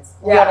Siemens.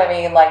 You know what I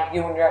mean? Like,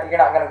 you're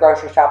not going to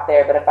grocery shop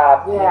there, but if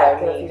I,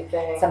 need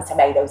some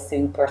tomato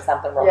soup or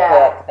something real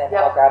quick, then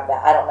I'll grab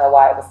that. I don't know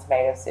why it was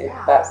tomato soup,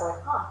 but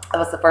it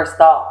was the first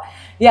thought.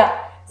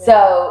 Yeah.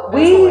 So,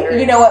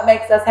 you know what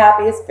makes us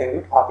happy is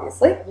food,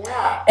 obviously.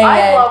 Yeah. And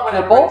I love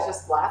when people, everybody's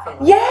just laughing.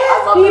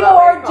 Yes, people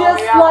are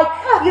just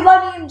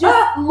like,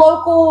 just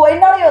local,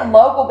 and not even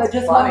local, but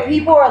just when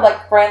people are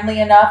like friendly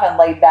enough and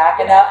laid back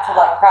enough to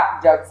like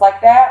crack jokes like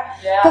that.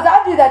 Because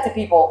I do that to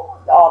people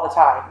all the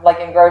time, like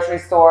in grocery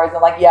stores,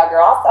 and like, yeah,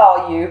 girl, I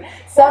saw you.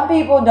 Some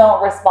people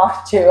don't respond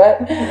to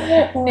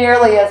it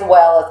nearly as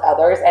well as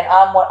others, and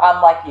I'm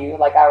like you,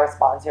 like I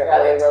respond to it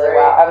really, really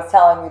well. I was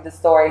telling you the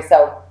story,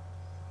 so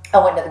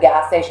I went to the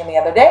gas station the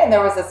other day, and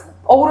there was this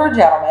older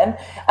gentleman,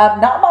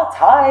 not my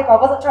type. I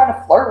wasn't trying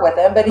to flirt with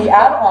him, but he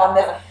had on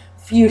this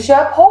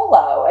fuchsia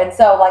polo, and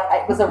so like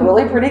it was a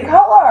really pretty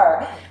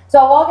color. So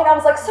I walk in, I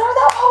was like, sir,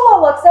 that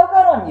polo looks so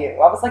good on you.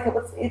 I was like,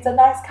 it's a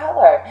nice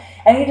color.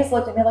 And he just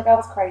looked at me like I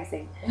was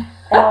crazy. And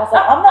I was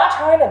like, I'm not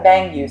trying to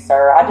bang you,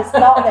 sir. I just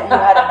thought that you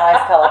had a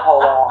nice color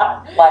polo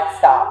on. Like,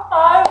 stop.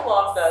 I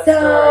love that story.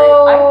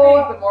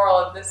 I think the moral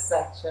of this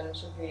section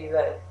should be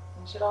that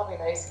we should all be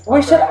nice.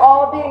 We should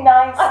all be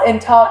nice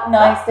and talk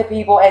nice to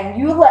people, and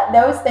you let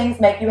those things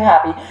make you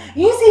happy.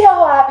 You see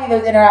how happy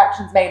those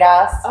interactions made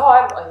us?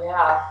 Oh,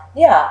 yeah.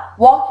 Yeah.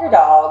 Walk your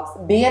dogs.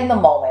 Be in the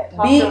moment.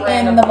 Be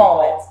in the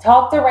moments.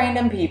 Talk to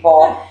random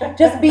people.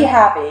 Just be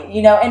happy,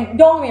 you know. And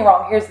don't get me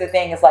wrong. Here's the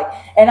thing: is like,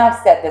 and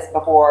I've said this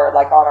before,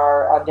 like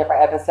on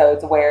different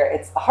episodes, where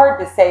it's hard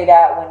to say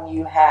that when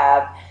you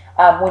have.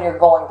 When you're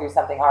going through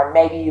something hard,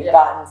 maybe you've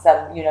gotten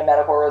some,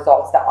 medical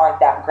results that aren't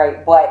that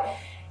great, but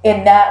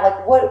in that,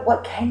 like,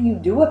 what can you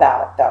do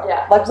about it though?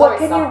 Yeah, like, what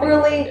can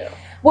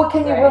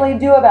you really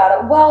do about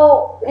it?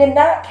 Well, in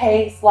that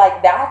case,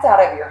 like, that's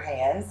out of your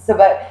hands. So,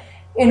 but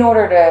in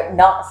order to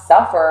not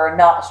suffer,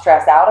 not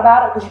stress out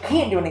about it, because you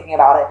can't do anything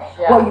about it.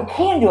 What you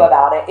can do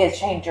about it is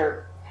change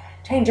your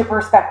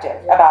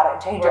perspective about it,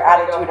 and change your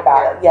attitude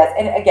about it. Yes,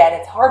 and again,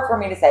 it's hard for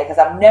me to say because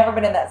I've never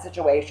been in that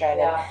situation,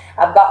 and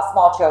I've got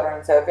small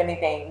children, so if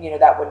anything,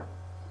 that would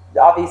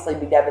obviously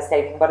be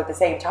devastating. But at the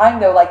same time,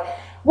 though, like,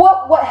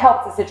 what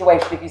helps the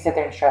situation if you sit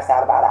there and stress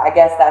out about it? I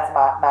guess that's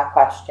my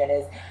question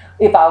is,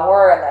 if I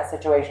were in that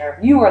situation, or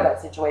if you were in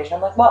that situation,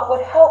 like, what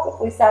would help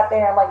if we sat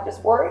there and, like,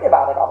 just worried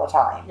about it all the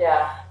time?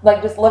 Yeah.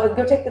 Like, just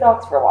go take the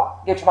dogs for a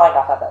walk. Get your mind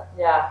off of it.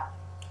 Yeah.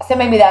 So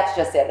maybe that's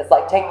just it. It's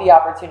like, take the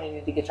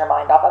opportunity to get your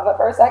mind off of it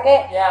for a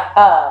second.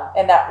 Yeah.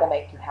 And that will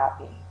make you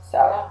happy.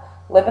 So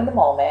live in the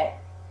moment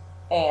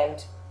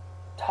and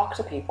talk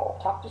to people.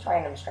 Talk to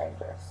random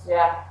strangers.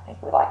 Yeah. I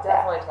think we like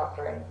Definitely that. Talk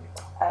to random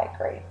people. I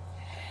agree.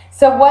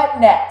 So what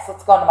next?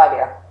 Let's go on to my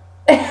beer.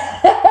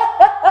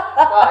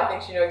 Well, I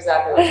think she knew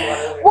exactly what she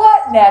wanted to do.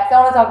 What next? I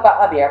want to talk about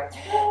my beer.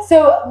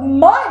 So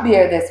my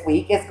beer this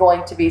week is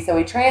going to be, so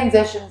we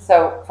transitioned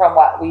from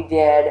what we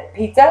did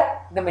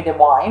pizza, then we did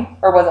wine,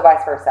 or was it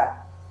vice versa?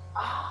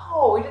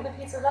 Oh, we did the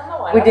pizza then the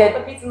wine. We did. The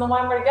pizza and the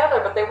wine were together,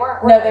 but they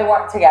weren't. No, they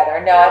weren't together.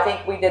 No, I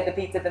think we did the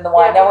pizza then the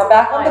wine. Now we're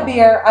back on the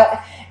beer.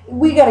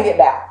 We got to get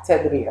back to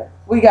the beer.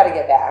 We got to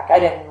get back. I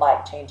didn't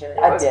like changing it.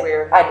 It was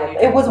weird. I did.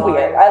 It was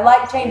weird. I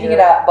like changing it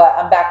up, but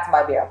I'm back to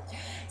my beer.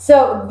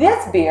 So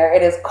this beer,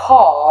 it is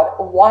called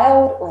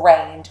Wild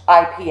Range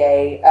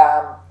IPA.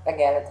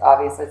 Again, it's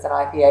obviously it's an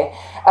IPA.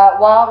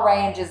 Wild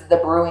Range is the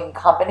brewing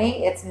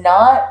company. It's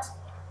not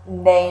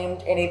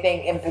named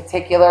anything in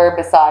particular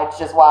besides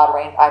just Wild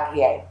Range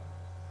IPA.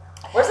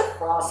 Where's it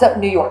from? So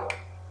New York.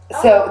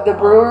 So the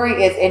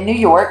brewery is in New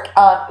York.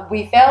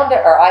 We found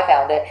it, or I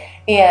found it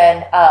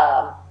in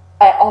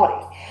at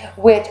Aldi,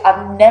 which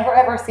I've never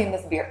ever seen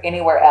this beer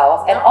anywhere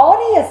else. And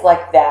Aldi is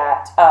like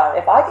that.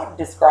 If I could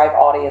describe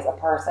Aldi as a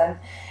person,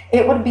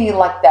 it would be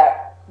like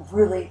that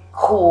really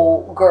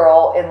cool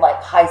girl in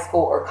like high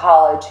school or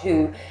college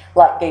who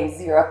like gave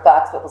zero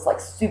fucks but was like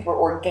super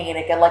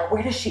organic, and like,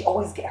 where does she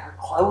always get her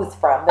clothes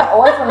from? They're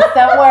always from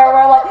somewhere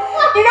where like,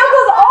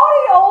 because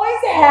Aldi always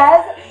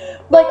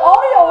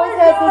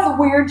has this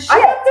weird shit. I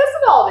got this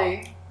at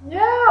Aldi.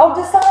 Yeah. Oh,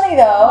 Dasani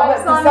though. But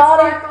Dasani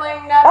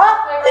sparkling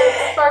natural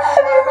flavor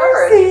Have you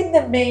ever seen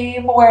the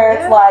meme where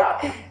it's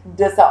like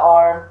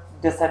disarm,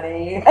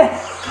 Dasani?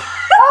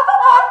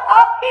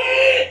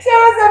 So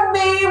it's a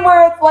meme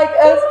where it's like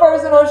this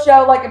person will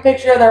show like a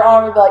picture of their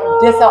arm and be like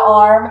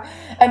disarm,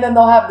 and then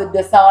they'll have the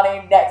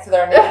Dasani next to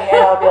their knee and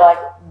it'll be like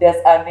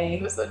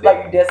Dasani,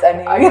 like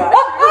Dasani.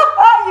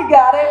 You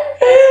got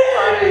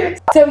it.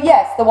 So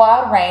yes, the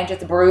Wild Range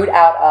is brewed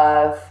out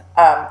of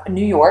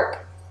New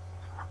York.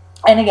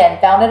 And again,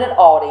 found it at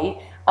Aldi.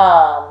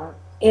 Again,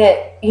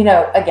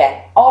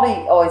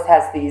 Aldi always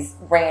has these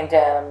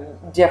random,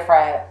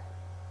 different,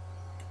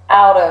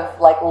 out of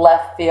like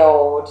left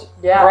field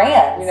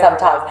brands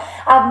sometimes.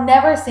 I've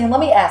never seen. Let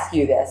me ask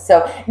you this.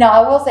 So now I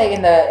will say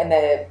in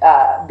the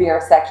beer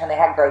section they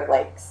had Great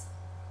Lakes.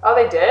 Oh,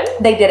 they did?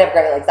 They did have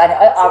Great Lakes.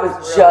 I was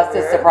really just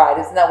as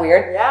surprised. Isn't that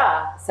weird?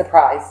 Yeah.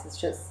 Surprised. It's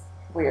just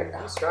weird.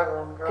 I'm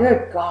struggling, girl.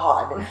 Good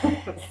God.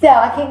 So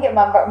I can't get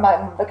my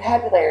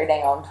vocabulary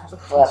down.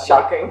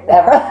 Shocking.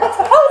 Never. That's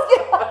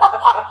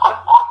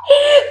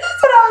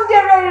what I was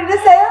getting ready to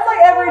say. That's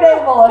like everyday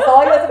Melissa.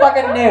 Like that's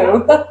fucking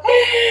new.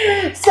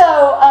 So,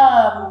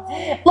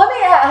 let me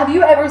ask, have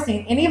you ever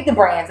seen any of the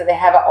brands that they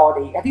have at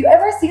Aldi? Have you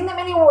ever seen them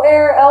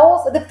anywhere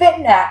else? The Fit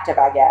and Active,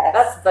 I guess.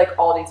 That's like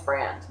Aldi's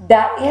brand.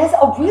 That is?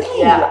 Oh, really?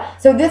 Yeah.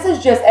 So this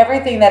is just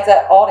everything that's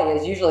at Aldi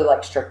is usually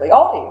like strictly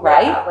Aldi,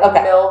 right? Yeah, like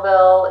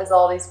Millville is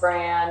Aldi's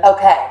brand.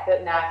 Okay.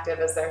 Fit and Active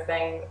is their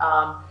thing.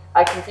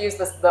 I confused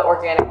the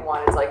organic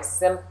one. It's like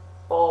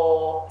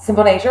Simple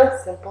Nature.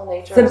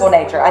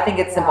 I think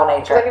it's Simple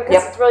Nature.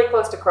 It's really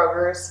close to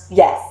Kroger's.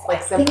 Yes.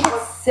 Like I think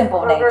it's Simple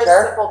Kroger's,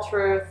 Nature. Simple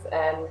Truth,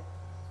 and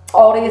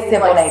Aldi is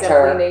Simple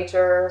Nature. Simply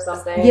Nature or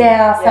something.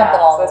 Yeah, something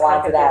along the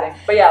lines of that.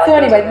 But yeah. So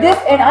anyway,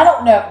 and I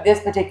don't know if this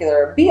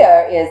particular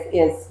beer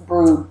is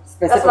brewed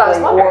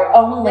specifically or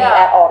only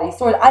at Aldi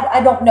stores.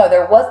 I don't know.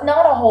 There was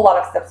not a whole lot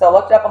of stuff. So I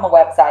looked up on the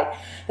website.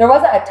 There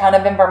wasn't a ton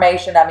of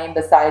information. I mean,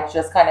 besides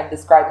just kind of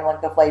describing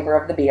like the flavor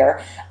of the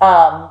beer.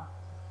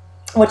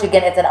 Which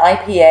again, it's an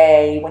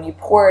IPA. When you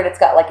pour it, it's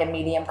got like a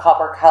medium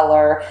copper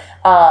color.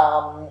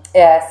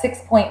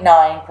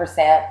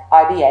 6.9%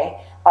 IBA.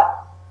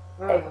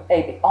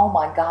 AB. Oh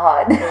my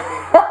God.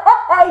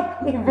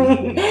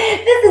 ABV.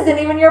 This isn't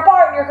even your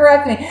part and you're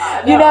correcting me.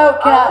 You know,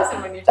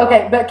 listen when you talk.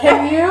 Okay, but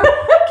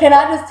can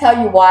I just tell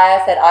you why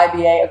I said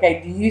IBA?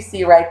 Okay, do you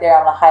see right there?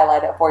 I'm going to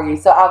highlight it for you.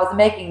 So I was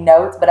making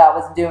notes, but I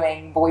was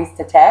doing voice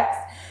to text.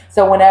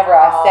 So whenever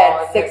I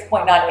said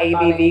 6.9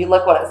 ABV,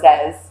 look what it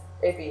says.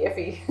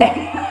 Iffy.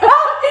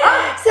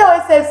 So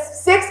it says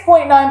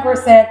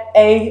 6.9%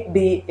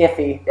 AB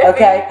iffy.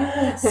 Okay?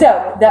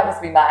 So that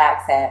must be my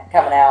accent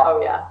coming out. Oh,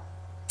 yeah.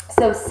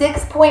 So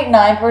 6.9%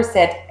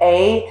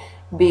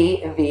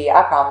 ABV.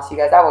 I promise you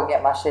guys, I will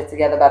get my shit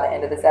together by the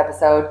end of this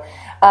episode.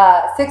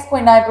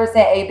 6.9%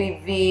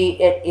 ABV.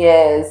 It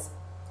is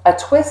a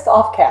twist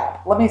off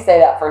cap. Let me say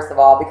that first of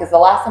all, because the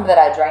last time that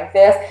I drank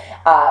this,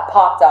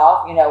 popped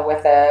off, you know,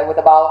 with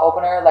a bottle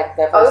opener, like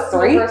the first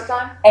three. The first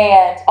time?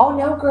 And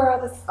no, girl,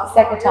 this is the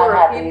second time I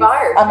had these.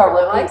 I'm a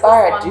repeat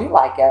buyer. I do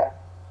like it.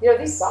 You know,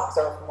 these socks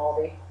are from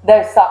Aldi.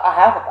 Those socks,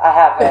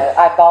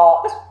 I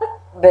bought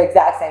the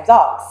exact same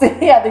socks.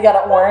 Yeah, they got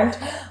an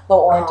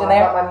little orange in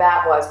there. I thought my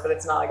mat was, but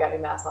it's not. I got new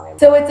mats on it.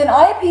 So it's an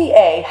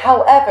IPA.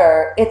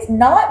 However, it's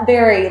not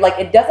very, like,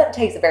 it doesn't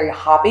taste very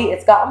hoppy.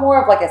 It's got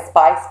more of like a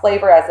spice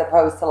flavor as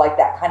opposed to like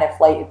that kind of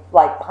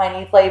like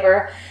piney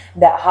flavor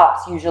that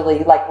hops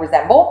usually like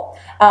resemble.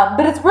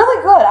 But it's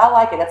really good. I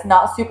like it. It's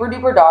not super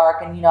duper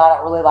dark, and you know I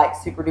don't really like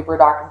super duper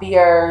dark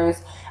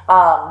beers.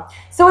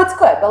 So it's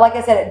good. But like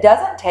I said, it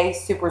doesn't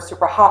taste super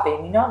super hoppy.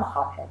 And you know I'm a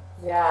hophead.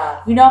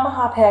 Yeah. You know I'm a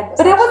hophead.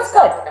 But it was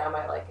good. Like I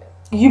might like it.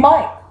 You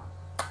might.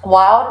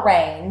 Wild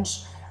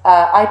Range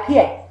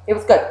IPA. It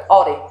was good.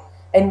 Aldi.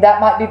 And that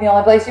might be the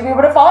only place you'll be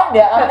able to find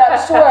it. I'm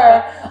not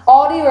sure.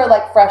 Aldi or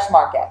like Fresh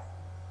Market.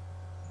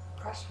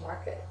 Fresh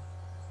Market.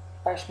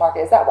 Fresh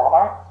Market. Is that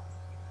Walmart?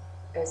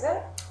 Is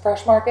it?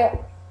 Fresh Market?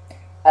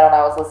 I don't know.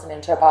 I was listening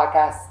to a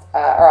podcast,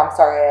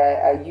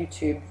 a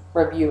YouTube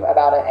review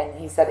about it, and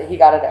he said that he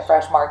got it at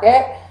Fresh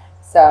Market.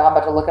 So I'm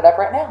about to look it up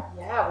right now.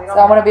 Yeah, we don't.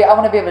 So I want to be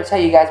able to tell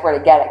you guys where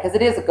to get it because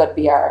it is a good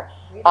beer.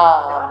 We do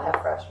not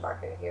have Fresh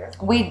Market here.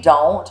 We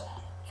don't.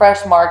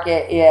 Fresh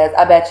Market is.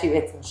 I bet you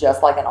it's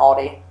just like an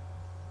Aldi.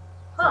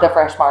 Huh. The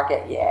Fresh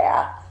Market,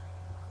 yeah.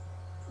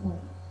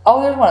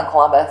 Oh, there's one in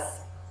Columbus.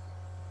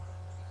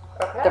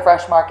 Okay. The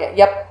Fresh Market,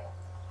 yep.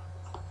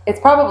 It's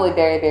probably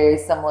very, very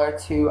similar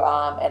to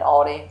an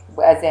Aldi,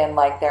 as in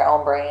like their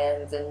own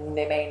brands, and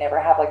they may never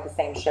have like the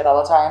same shit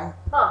all the time.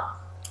 Huh.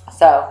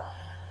 So,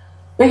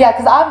 but yeah,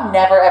 because I've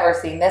never ever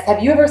seen this.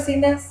 Have you ever seen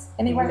this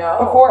anywhere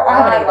before? I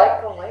haven't either. I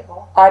like the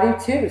label. I do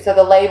too. So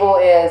the label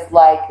is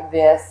like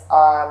this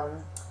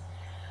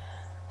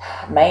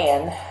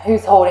man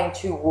who's holding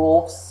two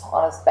wolves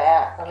on his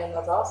back. I mean,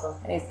 that's awesome.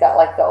 And he's got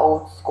like the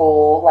old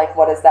school, like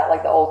what is that?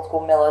 Like the old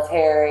school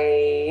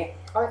military.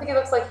 Oh, I think it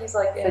looks like he's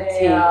like in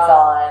fatigues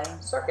on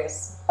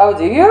circus. Oh,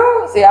 do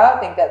you? See, I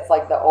think that's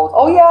like the old.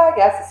 Oh yeah, I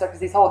guess the circus.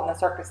 He's holding the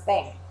circus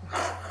thing.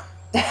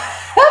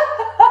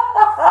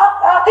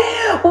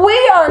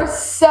 We are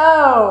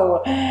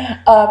so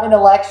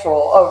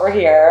intellectual over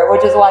here,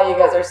 which is why you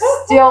guys are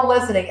still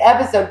listening.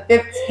 Episode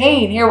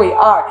 15. Here we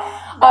are.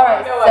 All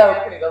right, so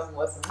Anthony doesn't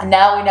listen.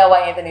 Now we know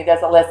why Anthony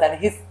doesn't listen.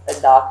 He's a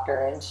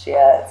doctor and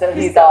shit, so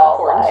he's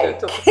all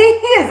like, he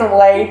is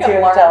way too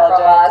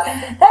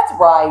intelligent. That's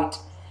right.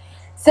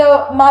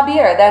 So my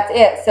beer, that's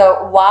it.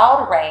 So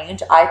Wild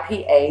Range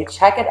IPA,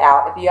 check it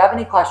out. If you have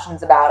any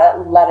questions about it,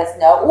 let us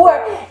know.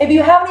 Or if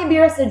you have any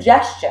beer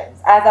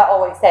suggestions, as I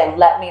always say,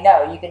 let me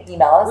know. You can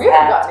email us. We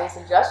haven't gotten any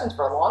suggestions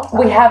for a long time.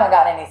 We haven't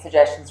gotten any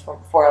suggestions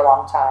for a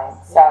long time.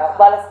 So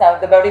let us know.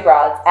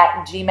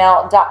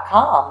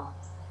 thebodybroads@gmail.com.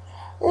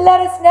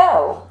 Let us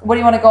know. What do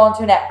you want to go on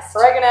to next?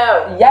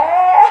 Oregano.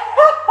 Yeah,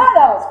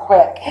 that was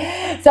quick.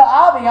 So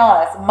I'll be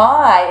honest,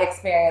 my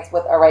experience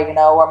with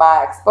oregano or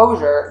my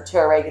exposure to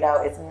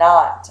oregano is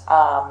not.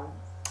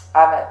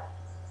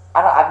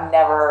 I've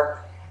never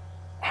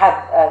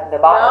had the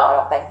bottle. No? I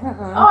don't think.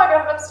 Mm-mm. Oh, I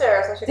got it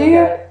upstairs. I should do go you?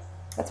 get it.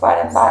 That's why I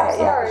didn't buy it.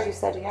 Yeah, Sorry. because you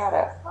said you had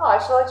it. Oh, I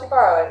should let you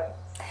borrow it.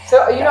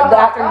 So you know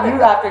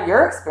after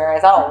your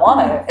experience, I don't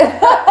want it.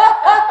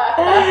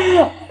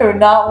 I do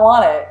not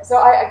want it. So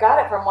I got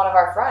it from one of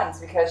our friends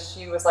because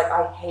she was like,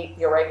 "I hate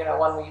the oregano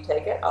one. Will you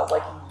take it?" I was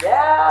like,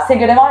 "Yeah."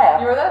 Cinco de Mayo.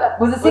 You were there.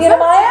 Was it Cinco de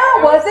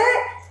Mayo? Was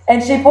it?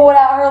 And she pulled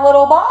out her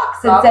little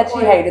box and said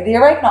she hated the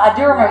oregano. I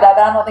do remember that,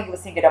 but I don't think it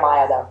was Cinco de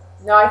Mayo though.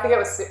 No, I think it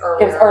was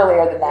earlier. It was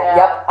earlier than that.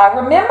 Yeah. Yep. I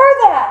remember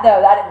that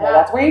though. I didn't know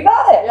that's where you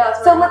got it. Yeah,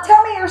 so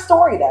tell me your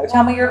story though.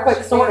 Tell me your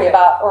quick story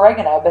about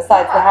oregano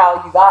besides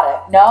how you got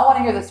it. No, I want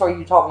to hear the story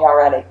you told me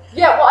already.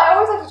 Yeah, well, I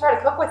always like to try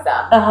to cook with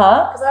them.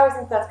 Because I always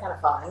think that's kind of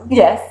fun.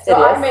 Yes, so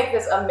I make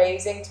this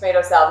amazing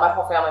tomato salad. My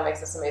whole family makes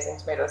this amazing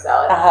tomato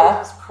salad. It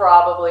was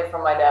probably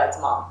from my dad's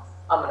mom,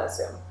 I'm going to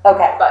assume.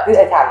 Okay, but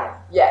Italian.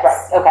 Yes.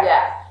 Right, okay.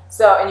 Yeah.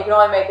 So, and you can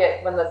only make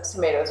it when the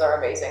tomatoes are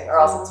amazing or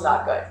else it's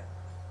not good.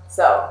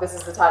 So this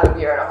is the time of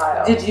year in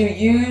Ohio. Did you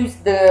use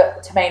the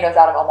tomatoes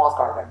out of Omaha's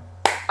garden?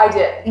 I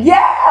did.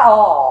 Yeah.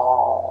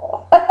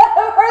 Oh. At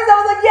first I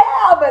was like,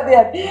 yeah, but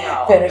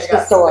then finish the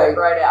story.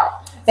 Right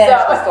out. Finish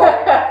the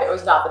story. It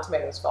was not the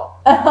tomatoes'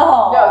 fault.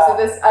 Oh. No, so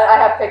this, I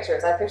have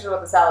pictures. I have pictures of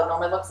what the salad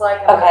normally looks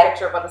like, and I have a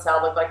picture of what the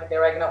salad looked like with the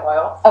oregano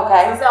oil.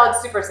 Okay. So the salad's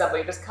super simple.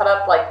 You just cut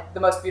up like the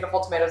most beautiful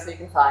tomatoes that you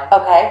can find.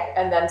 Okay.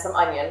 And then some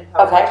onion,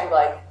 however much you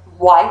like.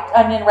 White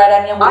onion, red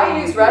onion?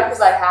 I used red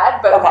because I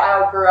had, but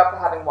I grew up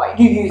having white.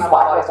 You used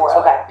white before,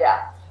 okay.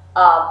 Yeah.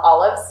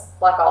 Olives,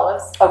 black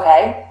olives.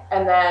 Okay.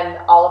 And then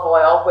olive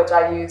oil, which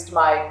I used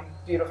my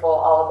beautiful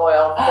olive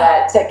oil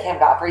that Kim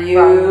got for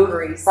you.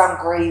 From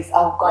Greece.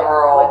 Oh,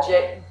 girl. Like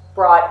legit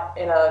brought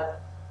in a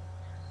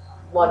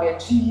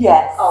luggage.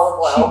 Yes. Olive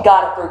oil. She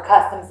got it through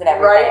customs and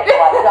everything. Right.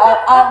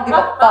 Like, I don't give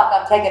a fuck.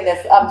 I'm taking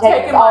this olive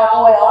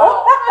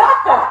oil.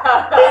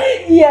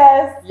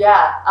 Yes.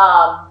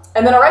 Yeah.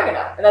 And then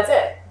oregano, and that's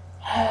it.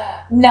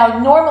 Now,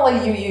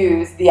 normally you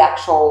use the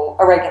actual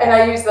oregano. And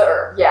I use the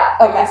herb, yeah.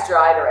 Okay. I use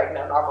dried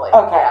oregano normally.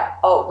 Okay. Yeah.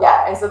 Oh, God.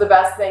 Yeah. And so the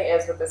best thing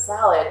is with the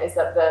salad is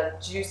that the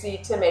juicy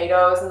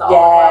tomatoes and the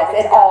olive oil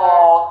it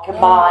all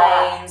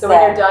combines. So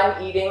when you're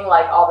done eating,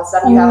 like all the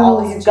stuff, you have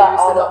all this juice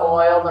and the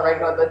oil and the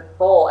oregano in the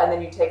bowl, and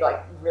then you take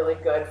like really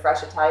good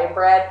fresh Italian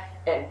bread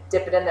and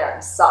dip it in there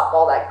and sop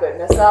all that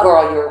goodness up.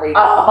 Girl, you're reading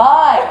my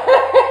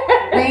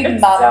mind.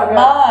 Reading my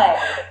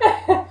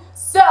mind.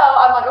 So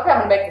I'm like, okay,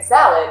 I'm gonna make the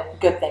salad.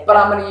 Good thing. But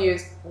I'm gonna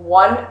use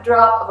 1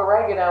 drop of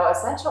oregano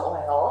essential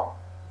oil,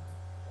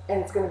 and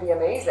it's gonna be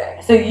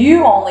amazing. So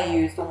you only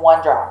used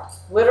 1 drop.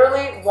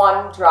 Literally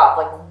 1 drop,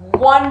 like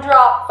 1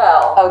 drop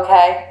fell.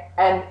 Okay.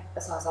 And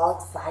so I was all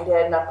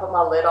excited, and I put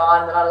my lid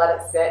on, and then I let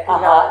it sit. You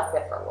gotta let it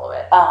sit for a little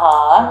bit.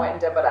 I went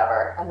and did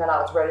whatever, and then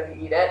I was ready to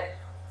eat it.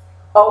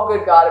 Oh,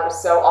 good God, it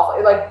was so awful.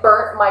 It like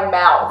burnt my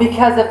mouth.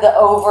 Because of the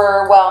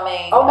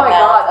overwhelming Oh my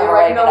God, the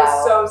oregano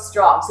was so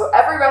strong. So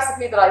every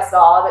recipe that I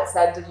saw that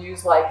said to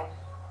use like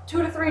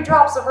 2 to 3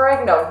 drops of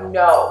oregano,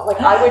 no.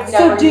 Like I would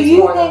never use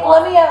more than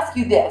 1. Let me ask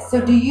you this.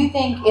 So do you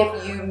think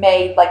if you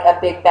made like a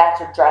big batch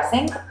of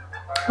dressing,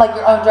 like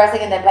your own dressing,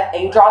 and then put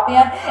a drop in,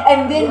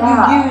 and then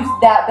you use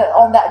that, but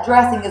on that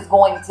dressing is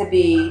going to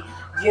be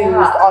used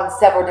on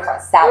several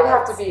different salads? It would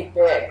have to be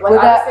big. Like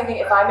I was thinking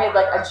if I made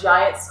like a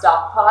giant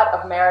stock pot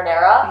of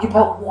marinara. You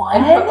put 1?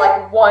 And put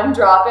like 1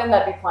 drop in,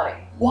 that'd be plenty.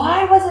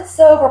 Why was it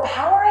so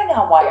overpowering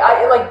on white?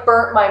 It like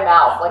burnt my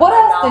mouth. Like what my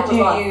else mouth did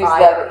you use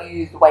fire. that you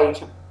used way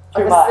too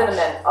like much?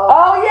 Cinnamon.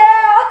 Oh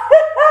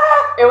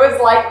yeah! It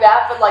was like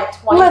that, but like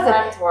 20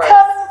 times worse.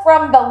 Coming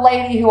from the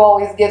lady who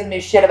always gives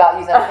me shit about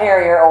using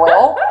carrier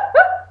oil.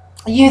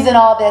 Using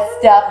all this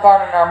stuff,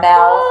 burning her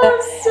mouth.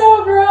 Oh,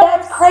 so gross.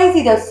 That's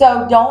crazy though.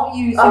 So don't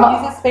use. So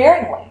use it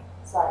sparingly.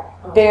 Sorry.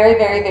 Very,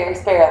 very, very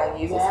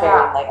sparingly. Use it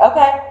sparingly.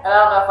 Okay. And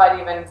I don't know if I'd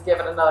even give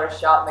it another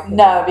shot in the kitchen.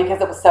 No, because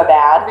it was so I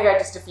bad. think I'd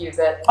just diffuse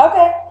it.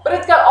 Okay. But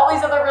it's got all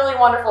these other really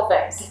wonderful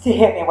things. Just to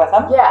hit me with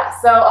them. Yeah.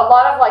 So a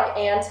lot of like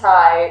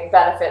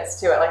anti-benefits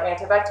to it, like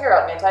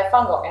antibacterial,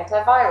 antifungal,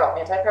 antiviral,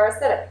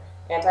 antiparasitic,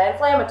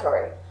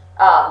 anti-inflammatory.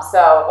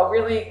 So a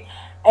really...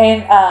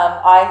 And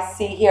I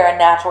see here a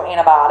natural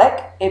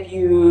antibiotic if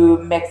you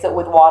mix it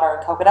with water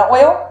and coconut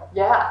oil.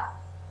 Yeah.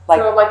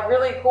 So like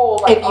really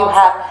cool. Like if you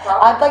have,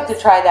 I'd like to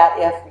try that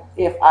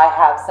if I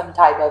have some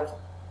type of,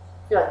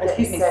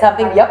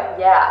 something. Yep.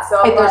 Yeah.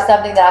 So if there's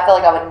something that I feel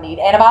like I would need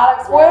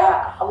antibiotics for.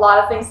 A lot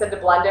of things said to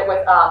blend it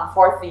with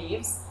 4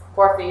 Thieves.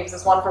 4 Thieves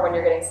is one for when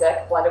you're getting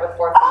sick. Blend it with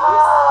 4 Thieves.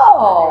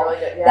 Oh, really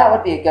good. Yeah. That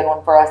would be a good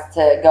one for us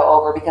to go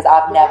over because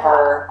I've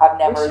never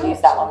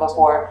used that one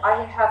before.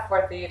 I have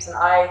 4 Thieves,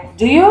 and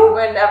do you?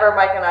 Whenever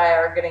Mike and I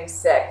are getting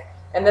sick,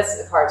 and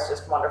this part's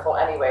just wonderful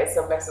anyway.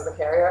 So mix it with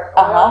the carrier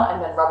oil,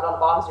 and then rub it on the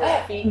bottoms of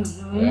your feet.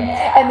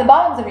 Yeah. And the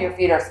bottoms of your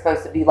feet are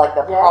supposed to be like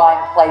the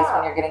prime place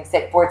when you're getting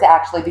sick for it to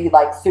actually be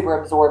like super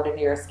absorbed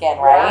into your skin,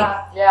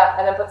 right? Yeah.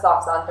 And then put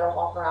socks on. Don't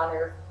walk around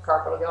your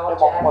carpet with all it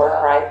won't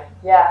work, right?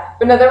 Yeah.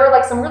 But no, there were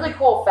like some really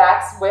cool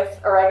facts with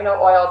oregano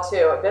oil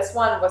too. This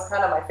one was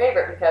kind of my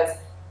favorite because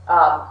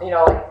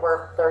like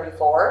we're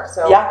 34,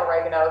 so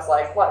oregano is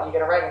like, what? You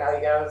get oregano,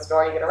 you go to the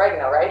store, you get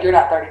oregano, right? You're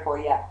not 34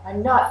 yet.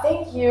 I'm not.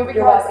 Thank you,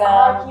 because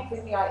I keep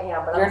thinking I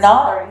am, but you're I'm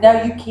not.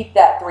 No, you keep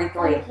that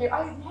 33. Thank you.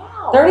 I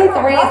know.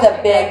 33 is a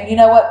big. You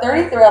know what?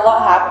 33. A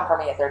lot happened for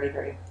me at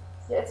 33.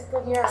 It's a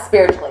good year.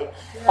 Spiritually,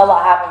 a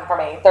lot happened for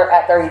me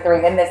at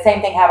 33, and the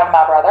same thing happened to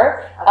my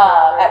brother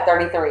at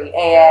 33.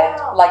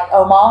 And like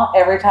Oma,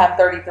 every time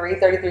 33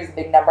 is a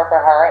big number for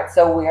her. It's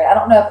so weird. I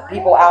don't know if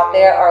people out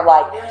there are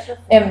like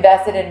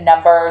invested in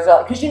numbers,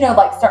 or because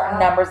like certain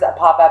numbers that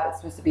pop up, it's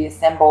supposed to be a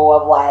symbol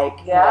of like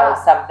you know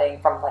something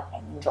from like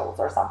angels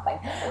or something.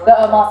 But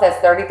Oma says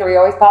 33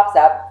 always pops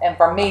up, and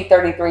for me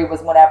 33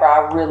 was whenever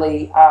I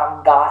really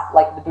got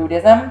like the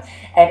Buddhism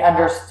and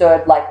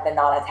understood like the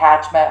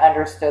non-attachment,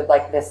 understood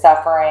like the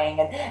suffering.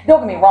 And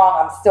don't get me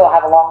wrong, I still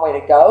have a long way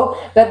to go,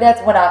 but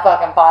that's when I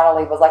fucking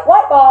finally was like,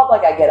 light bulb,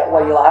 like I get it.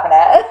 What are you laughing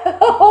at?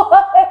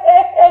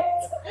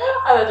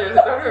 I thought you were,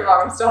 don't get me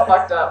wrong, I'm still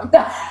fucked up.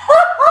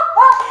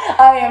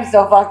 I am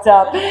so fucked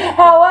up.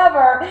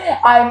 However,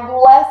 I'm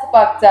less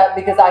fucked up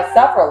because I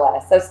suffer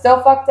less. So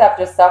still fucked up,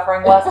 just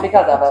suffering less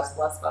because of it. Just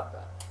less fucked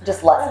up.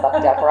 Just less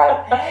fucked up,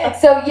 right?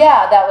 So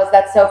yeah,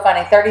 that's so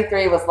funny.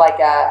 33 was like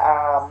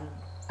a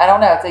I don't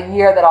know. It's a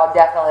year that I'll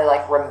definitely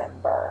like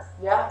remember.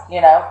 Yeah.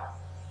 You know.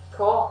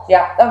 Cool.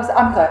 Yeah. I'm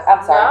good.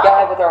 I'm sorry. No. Go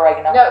ahead with the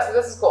oregano. No. So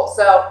this is cool.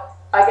 So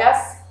I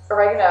guess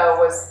oregano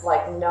was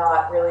like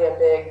not really a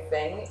big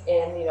thing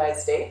in the United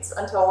States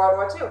until World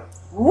War II.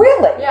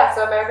 Really? Yeah.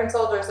 So American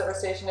soldiers that were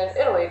stationed in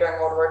Italy during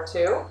World War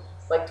II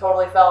like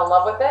totally fell in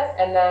love with it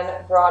and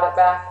then brought it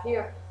back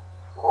here.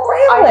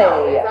 Really? I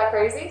know. Is that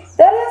crazy?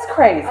 That is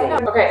crazy. I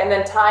know. Okay. And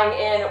then tying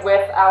in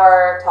with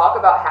our talk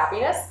about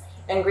happiness.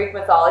 In Greek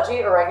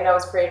mythology, oregano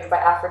was created by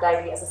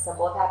Aphrodite as a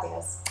symbol of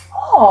happiness.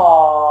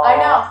 Oh. I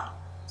know.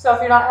 So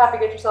if you're not happy,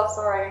 get yourself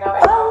some oregano.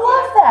 I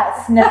love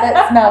that. Sniff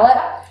it, smell it.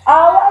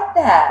 I like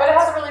that. But it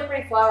has a really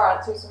pretty flower on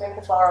it too, so maybe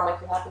the flower will make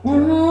you happy too.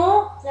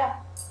 Mm-hmm. Yeah.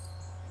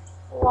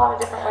 A lot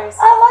of different ways.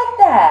 I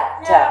like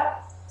that. Yeah.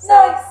 So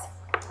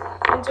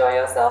nice. Enjoy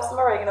yourself some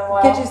oregano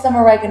oil. Get you some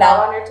oregano.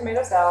 Not on your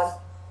tomato salad.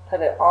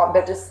 Put it on,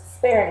 but just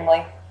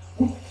sparingly.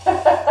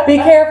 Be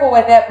careful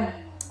with it.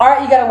 All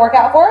right, you got a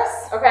workout for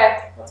us?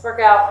 Okay, let's work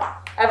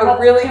out. I have a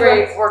really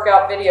great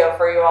workout video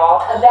for you all.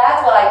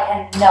 That's what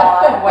I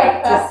cannot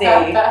wait to see.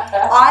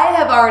 I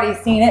have already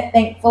seen it,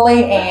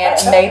 thankfully, and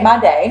it made my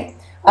day.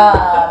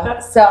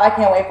 So I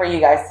can't wait for you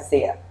guys to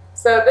see it.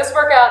 So this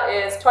workout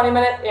is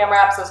 20-minute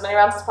AMRAP, so as many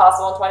rounds as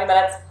possible in 20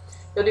 minutes.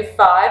 You'll do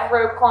 5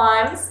 rope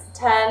climbs,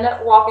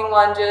 10 walking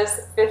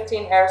lunges,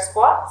 15 air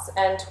squats,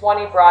 and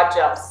 20 broad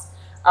jumps.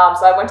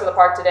 So I went to the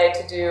park today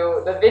to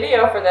do the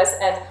video for this,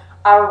 and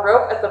our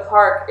rope at the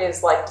park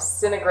is like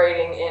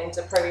disintegrating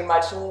into pretty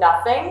much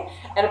nothing,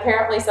 and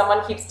apparently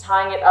someone keeps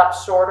tying it up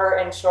shorter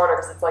and shorter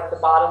because it's like the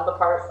bottom of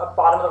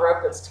the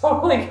rope that's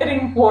totally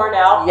getting worn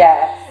out.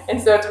 Yeah.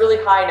 And so it's really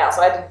high now.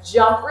 So I had to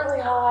jump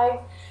really high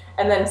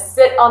and then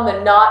sit on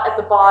the knot at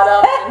the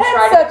bottom and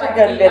try to get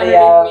my feet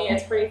underneath me.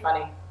 It's pretty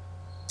funny.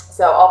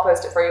 So I'll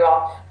post it for you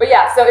all. But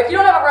yeah, so if you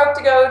don't have a rope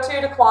to go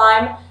to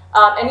climb,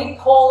 any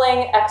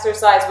pulling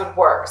exercise would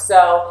work.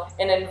 So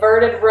an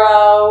inverted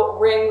row,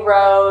 ring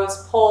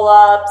rows,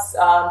 pull-ups,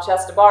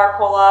 chest to bar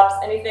pull-ups,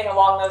 anything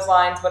along those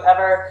lines,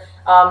 whatever.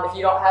 If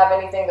you don't have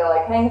anything to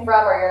like hang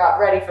from or you're not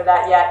ready for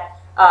that yet,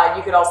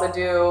 you could also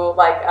do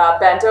like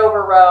bent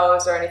over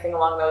rows or anything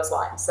along those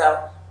lines.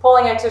 So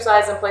pulling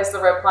exercise and place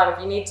the rope climb if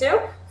you need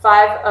to.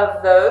 5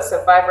 of those,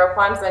 so 5 rope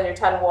climbs, then your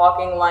 10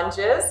 walking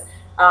lunges.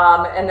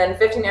 And then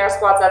 15 air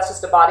squats, that's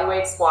just a body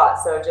weight squat.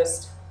 So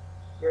just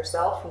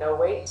yourself, no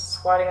weight,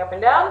 squatting up and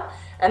down.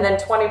 And then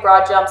 20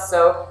 broad jumps,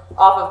 so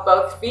off of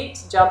both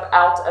feet, jump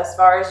out as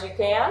far as you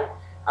can,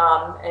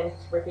 and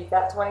repeat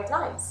that 20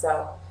 times.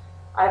 So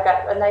I've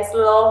got a nice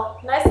little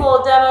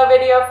demo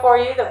video for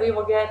you that we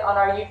will get on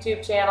our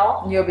YouTube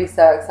channel. You'll be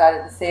so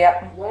excited to see it.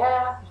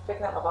 Yeah, you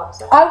picking up my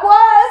box? I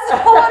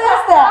was. What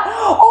is that?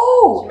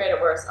 Oh, she made it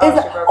worse. Is She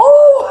it, broke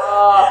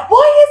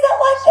why is it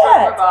like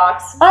that? my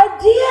box. I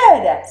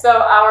did.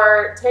 So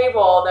our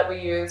table that we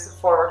use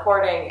for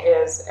recording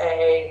is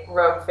a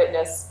Rogue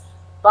Fitness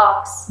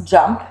box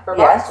Jump. for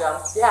Yes. box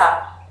jumps.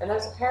 Yeah, and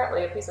there's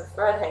apparently a piece of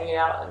thread hanging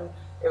out, and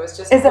it was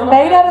just. Is it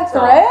made out of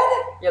thread?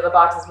 Yeah, the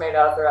box is made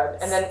out of thread.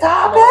 And then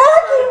Stop it! I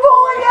keep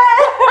pulling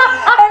it,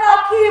 and I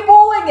keep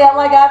pulling it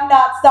like I've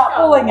not stopped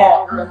pulling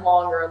longer it. and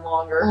longer and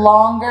longer.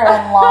 Longer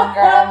and longer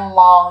and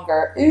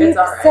longer. Oops. It's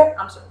all right.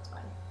 I'm sure it's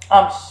fine.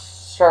 I'm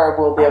sure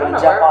we'll be able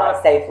to jump on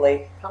it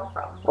safely. Come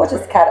from? We'll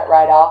just cut it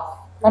right off.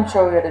 I'm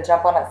sure we'll be able to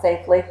jump on it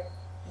safely.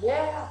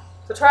 Yeah.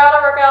 So try out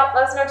our workout.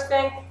 Let us know what you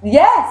think.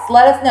 Yes,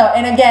 let us know.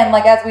 And again,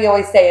 like as we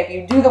always say, if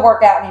you do the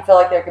workout and you feel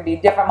like there could be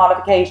different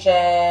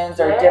modifications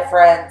or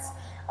different,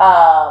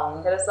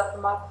 Hit us up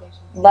for modifications.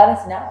 let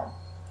us know.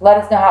 Let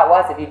us know how it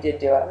was if you did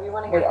do it. We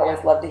want to We'd hear from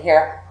always love to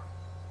hear.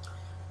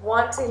 you.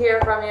 Want to hear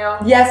from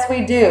you. Yes,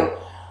 we do.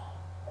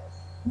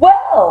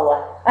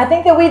 Well, I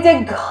think that we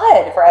did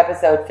good for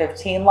episode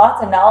 15.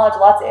 Lots of knowledge,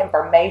 lots of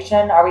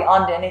information. Are we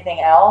on to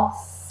anything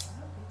else? I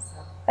don't think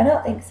so. I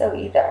don't think so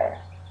either.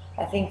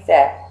 I think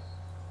that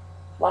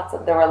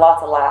there were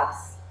lots of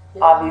laughs.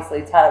 Yeah.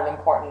 Obviously, a ton of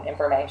important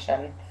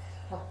information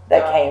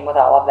that came with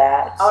all of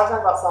that. I want to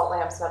talk about salt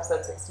lamps in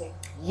episode 16.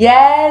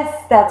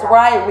 Yes, that's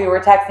right. We were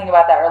texting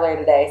about that earlier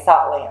today.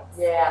 Salt lamps.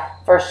 Yeah.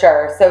 For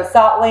sure. So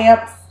salt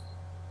lamps,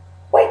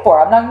 wait for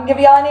it. I'm not going to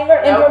give you all any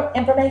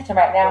information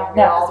right now.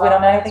 No, because we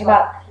don't know anything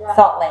about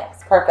salt lamps.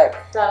 Perfect.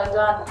 Done and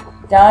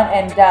done. Done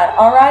and done.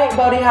 All right,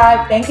 Bodhi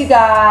Hive. Thank you,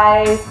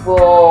 guys.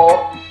 We'll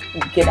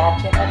get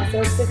at you in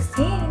episode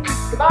 16.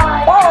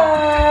 Goodbye.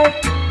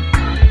 Bye.